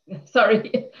 Valeria.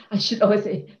 Sorry, I should always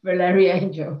say Valeria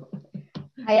and Joe.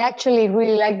 I actually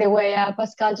really like the way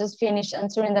Pascal just finished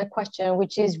answering that question,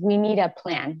 which is we need a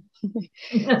plan.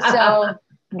 So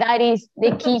that is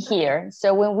the key here.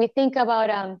 So when we think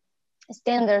about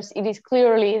standards, it is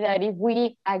clearly that if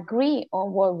we agree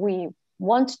on what we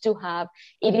want to have,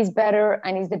 it is better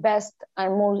and is the best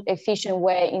and most efficient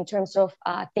way in terms of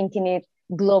thinking it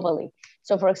globally.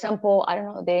 So for example, I don't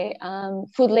know, the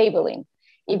food labeling.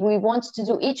 If we want to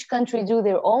do, each country do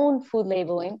their own food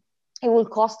labeling, it will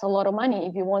cost a lot of money.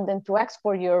 If you want them to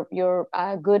export your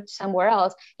goods somewhere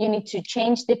else, you need to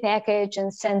change the package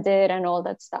and send it and all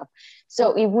that stuff.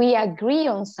 So if we agree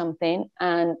on something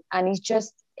and it's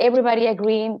just everybody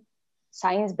agreeing,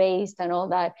 science-based and all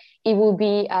that, it will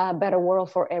be a better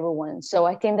world for everyone. So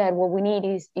I think that what we need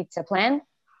is it's a plan.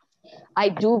 I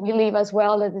do believe as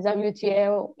well that the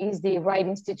WTO is the right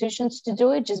institutions to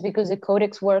do it, just because the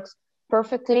Codex works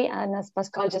perfectly. And as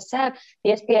Pascal just said,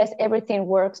 the SPS, everything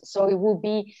works. So it will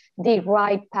be the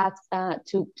right path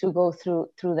to go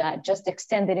through that, just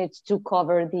extending it to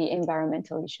cover the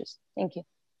environmental issues. Thank you.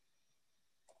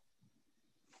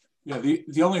 Yeah,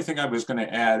 the only thing I was going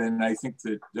to add, and I think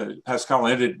that Pascal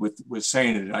ended with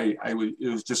saying it, it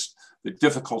was just the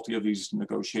difficulty of these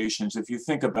negotiations. If you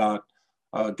think about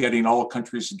getting all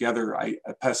countries together,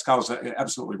 Pascal's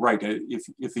absolutely right.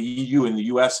 If the EU and the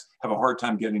US have a hard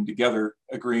time getting together,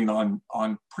 agreeing on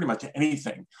pretty much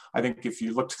anything, I think if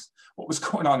you looked what was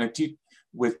going on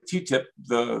with TTIP,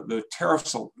 the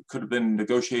tariffs could have been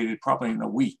negotiated probably in a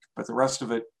week, but the rest of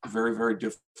it very, very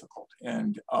difficult.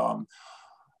 And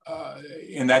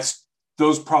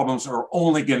those problems are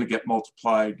only going to get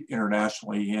multiplied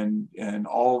internationally, and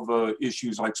all the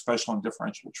issues like special and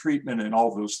differential treatment and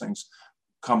all those things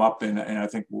come up, and I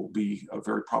think will be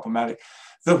very problematic.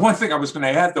 The one thing I was going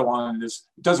to add though on this,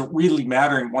 it doesn't really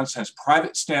matter in one sense.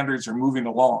 Private standards are moving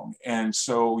along, and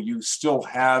so you still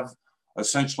have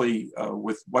essentially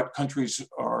with what countries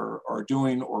are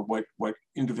doing, or what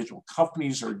individual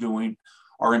companies are doing,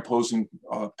 are imposing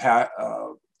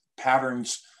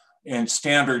patterns and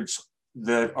standards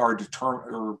that are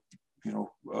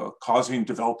causing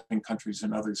developing countries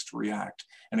and others to react.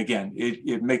 And again,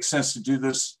 it makes sense to do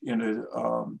this in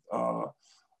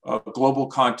a global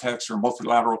context or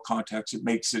multilateral context. It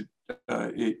makes it,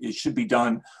 it should be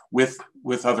done with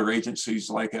other agencies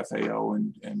like FAO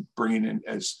and bringing in,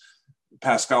 as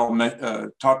Pascal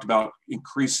talked about,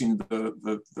 increasing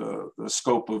the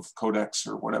scope of Codex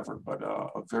or whatever, but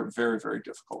a very, very, very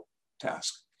difficult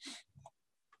task.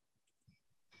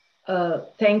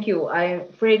 Thank you. I'm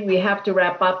afraid we have to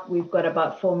wrap up. We've got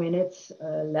about 4 minutes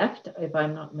left, if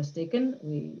I'm not mistaken.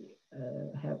 We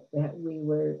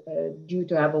were due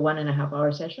to have a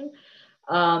 1.5-hour session.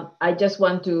 I just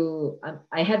want to,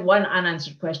 I had one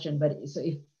unanswered question, but so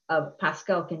if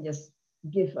Pascal can just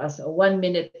give us a 1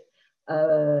 minute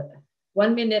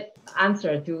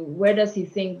answer to where does he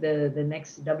think the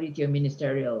next WTO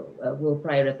ministerial will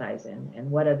prioritize,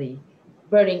 and what are the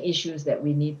burning issues that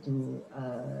we need to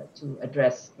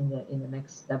address in the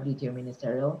next WTO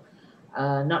ministerial,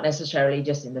 not necessarily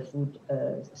just in the food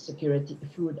security,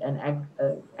 food and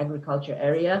agriculture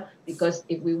area, because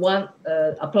if we want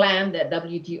a plan that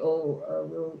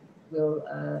WTO will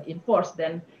enforce,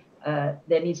 then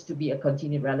there needs to be a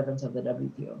continued relevance of the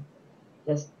WTO.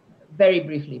 Just very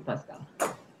briefly, Pascal.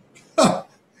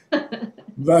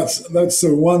 That's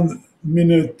a 1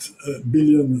 minute $1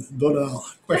 billion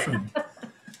question.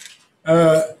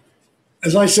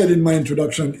 As I said in my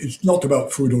introduction, it's not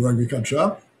about food or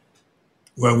agriculture,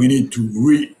 where we need to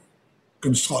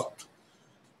reconstruct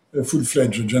a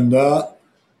full-fledged agenda.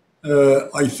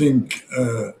 I think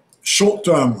short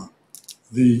term,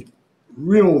 the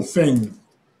real thing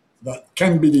that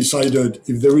can be decided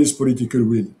if there is political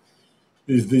will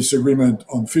is this agreement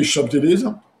on fish subsidies,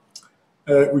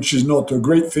 which is not a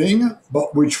great thing,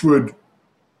 but which would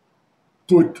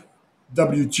put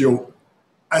WTO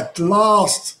at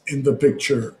last in the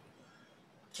picture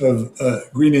of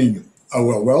greening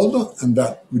our world, and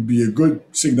that would be a good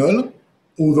signal,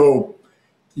 although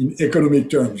in economic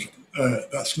terms,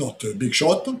 that's not a big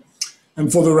shot.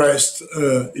 And for the rest,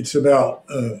 it's about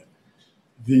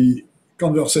the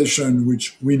conversation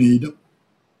which we need,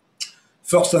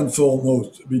 first and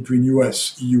foremost, between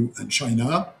US, EU, and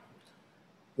China,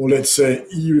 or let's say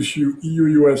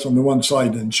EU-US on the one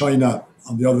side and China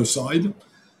on the other side,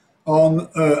 on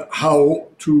how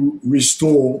to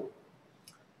restore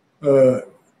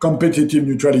competitive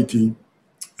neutrality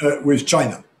with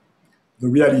China. The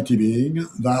reality being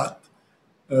that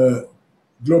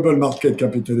global market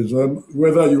capitalism,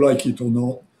 whether you like it or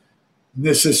not,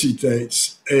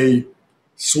 necessitates a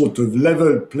sort of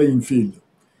level playing field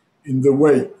in the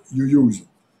way you use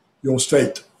your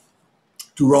state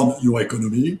to run your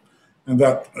economy, and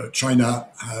that China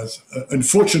has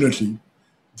unfortunately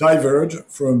diverged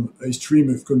from a stream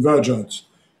of convergence,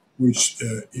 which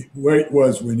where it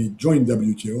was when it joined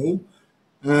WTO.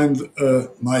 And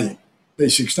my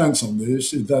basic stance on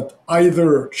this is that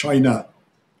either China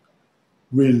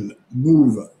will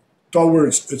move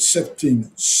towards accepting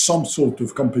some sort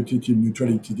of competitive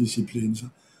neutrality disciplines,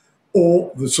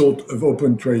 or the sort of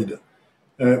open trade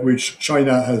which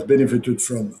China has benefited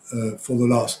from for the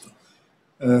last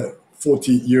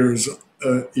 40 years,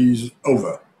 is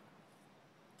over.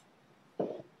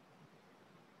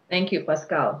 Thank you,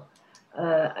 Pascal.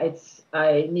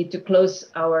 I need to close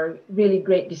our really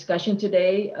great discussion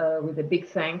today with a big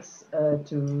thanks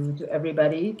to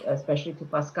everybody, especially to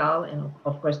Pascal, and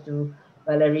of course to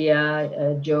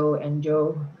Valeria, Joe, and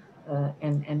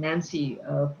and Nancy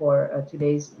for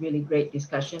today's really great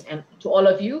discussion, and to all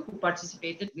of you who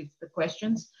participated with the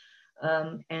questions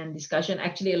and discussion.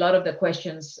 Actually, a lot of the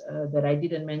questions that I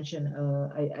didn't mention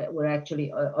were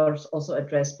actually also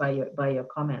addressed by your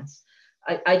comments.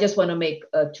 I just want to make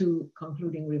two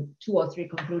or three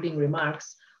concluding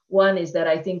remarks. One is that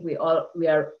I think we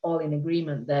are all in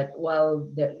agreement that while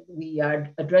we are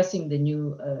addressing the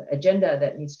new agenda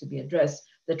that needs to be addressed,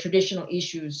 the traditional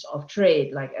issues of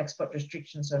trade, like export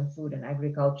restrictions on food and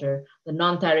agriculture, the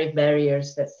non-tariff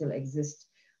barriers that still exist,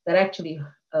 that actually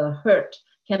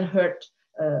can hurt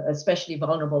especially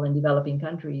vulnerable and developing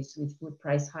countries with food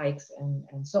price hikes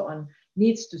and so on,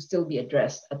 needs to still be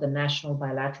addressed at the national,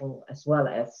 bilateral, as well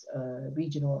as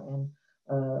regional and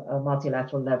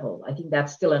multilateral level. I think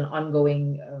that's still an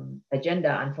ongoing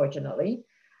agenda, unfortunately.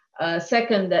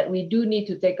 Second, that we do need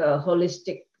to take a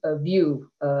holistic view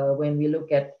when we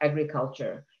look at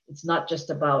agriculture. It's not just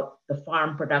about the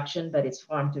farm production, but it's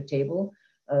farm to table.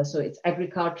 So it's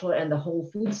agriculture and the whole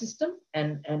food system,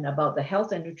 and about the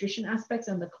health and nutrition aspects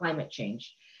and the climate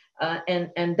change.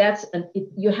 And that's,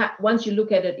 once you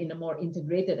look at it in a more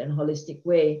integrated and holistic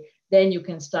way, then you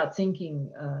can start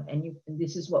thinking, and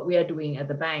this is what we are doing at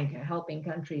the bank, helping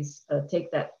countries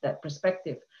take that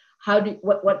perspective. How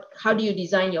do you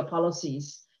design your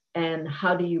policies, and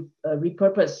how do you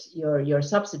repurpose your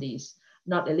subsidies?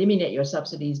 Not eliminate your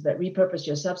subsidies, but repurpose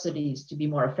your subsidies to be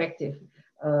more effective.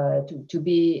 To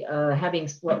be having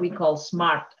what we call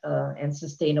smart and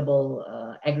sustainable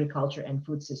agriculture and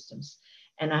food systems.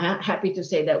 And I'm happy to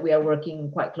say that we are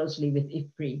working quite closely with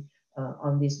IFPRI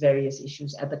on these various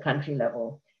issues at the country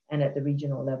level and at the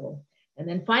regional level. And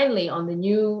then finally, on the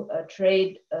new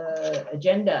trade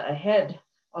agenda ahead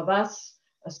of us,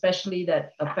 especially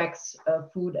that affects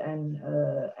food and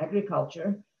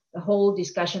agriculture, the whole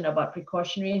discussion about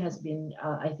precautionary has been,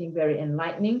 I think, very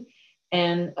enlightening.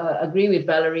 And agree with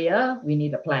Valeria, we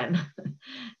need a plan.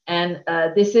 And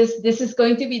this is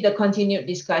going to be the continued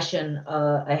discussion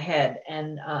ahead.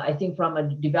 And I think from a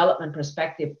development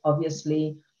perspective,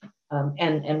 obviously,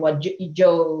 and what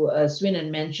Joe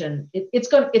Swinnen mentioned,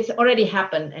 it's already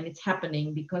happened, and it's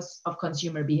happening because of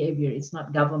consumer behavior. It's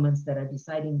not governments that are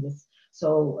deciding this.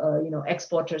 So,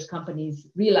 exporters, companies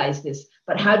realize this.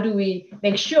 But how do we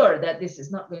make sure that this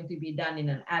is not going to be done in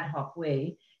an ad hoc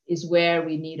way? Is where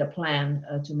we need a plan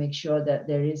to make sure that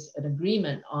there is an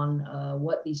agreement on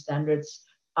what these standards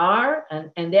are,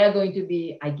 and they are going to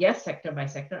be, I guess, sector by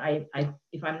sector.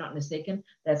 If I'm not mistaken,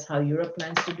 that's how Europe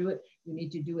plans to do it. You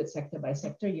need to do it sector by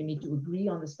sector. You need to agree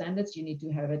on the standards. You need to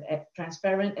have it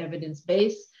transparent,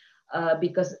 evidence-based,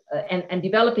 because and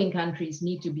developing countries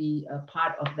need to be a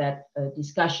part of that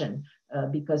discussion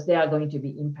because they are going to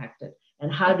be impacted.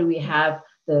 And how do we have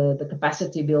the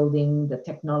capacity building, the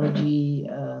technology,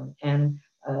 and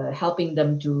helping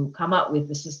them to come up with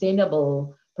the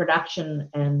sustainable production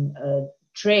and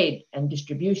trade and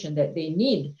distribution that they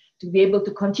need to be able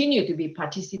to continue to be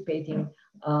participating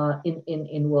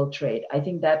in world trade. I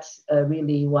think that's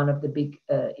really one of the big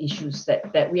issues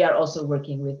that we are also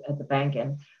working with at the bank.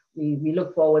 And we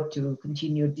look forward to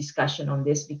continued discussion on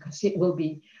this because it will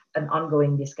be an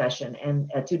ongoing discussion.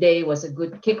 And today was a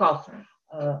good kickoff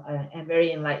and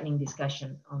very enlightening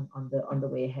discussion on the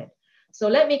way ahead. So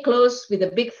let me close with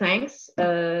a big thanks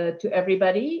to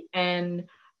everybody, and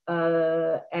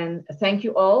thank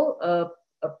you all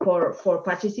for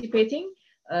participating,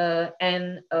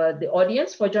 and the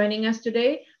audience for joining us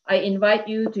today. I invite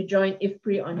you to join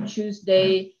IFPRI on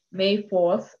Tuesday, May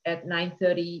 4th at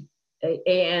 9:30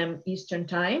 a.m. Eastern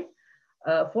Time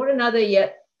for another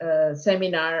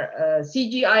seminar,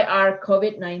 CGIAR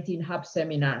COVID-19 Hub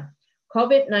Seminar.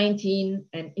 COVID-19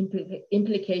 and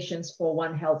implications for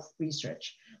One Health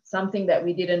research, something that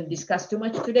we didn't discuss too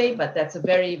much today, but that's a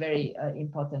very, very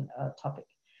important topic.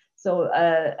 So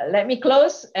let me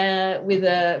close with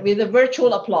a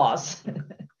virtual applause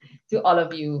to all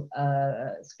of you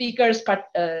speakers,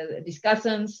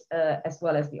 discussants, as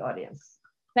well as the audience.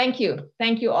 Thank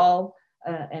you all,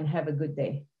 and have a good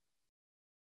day.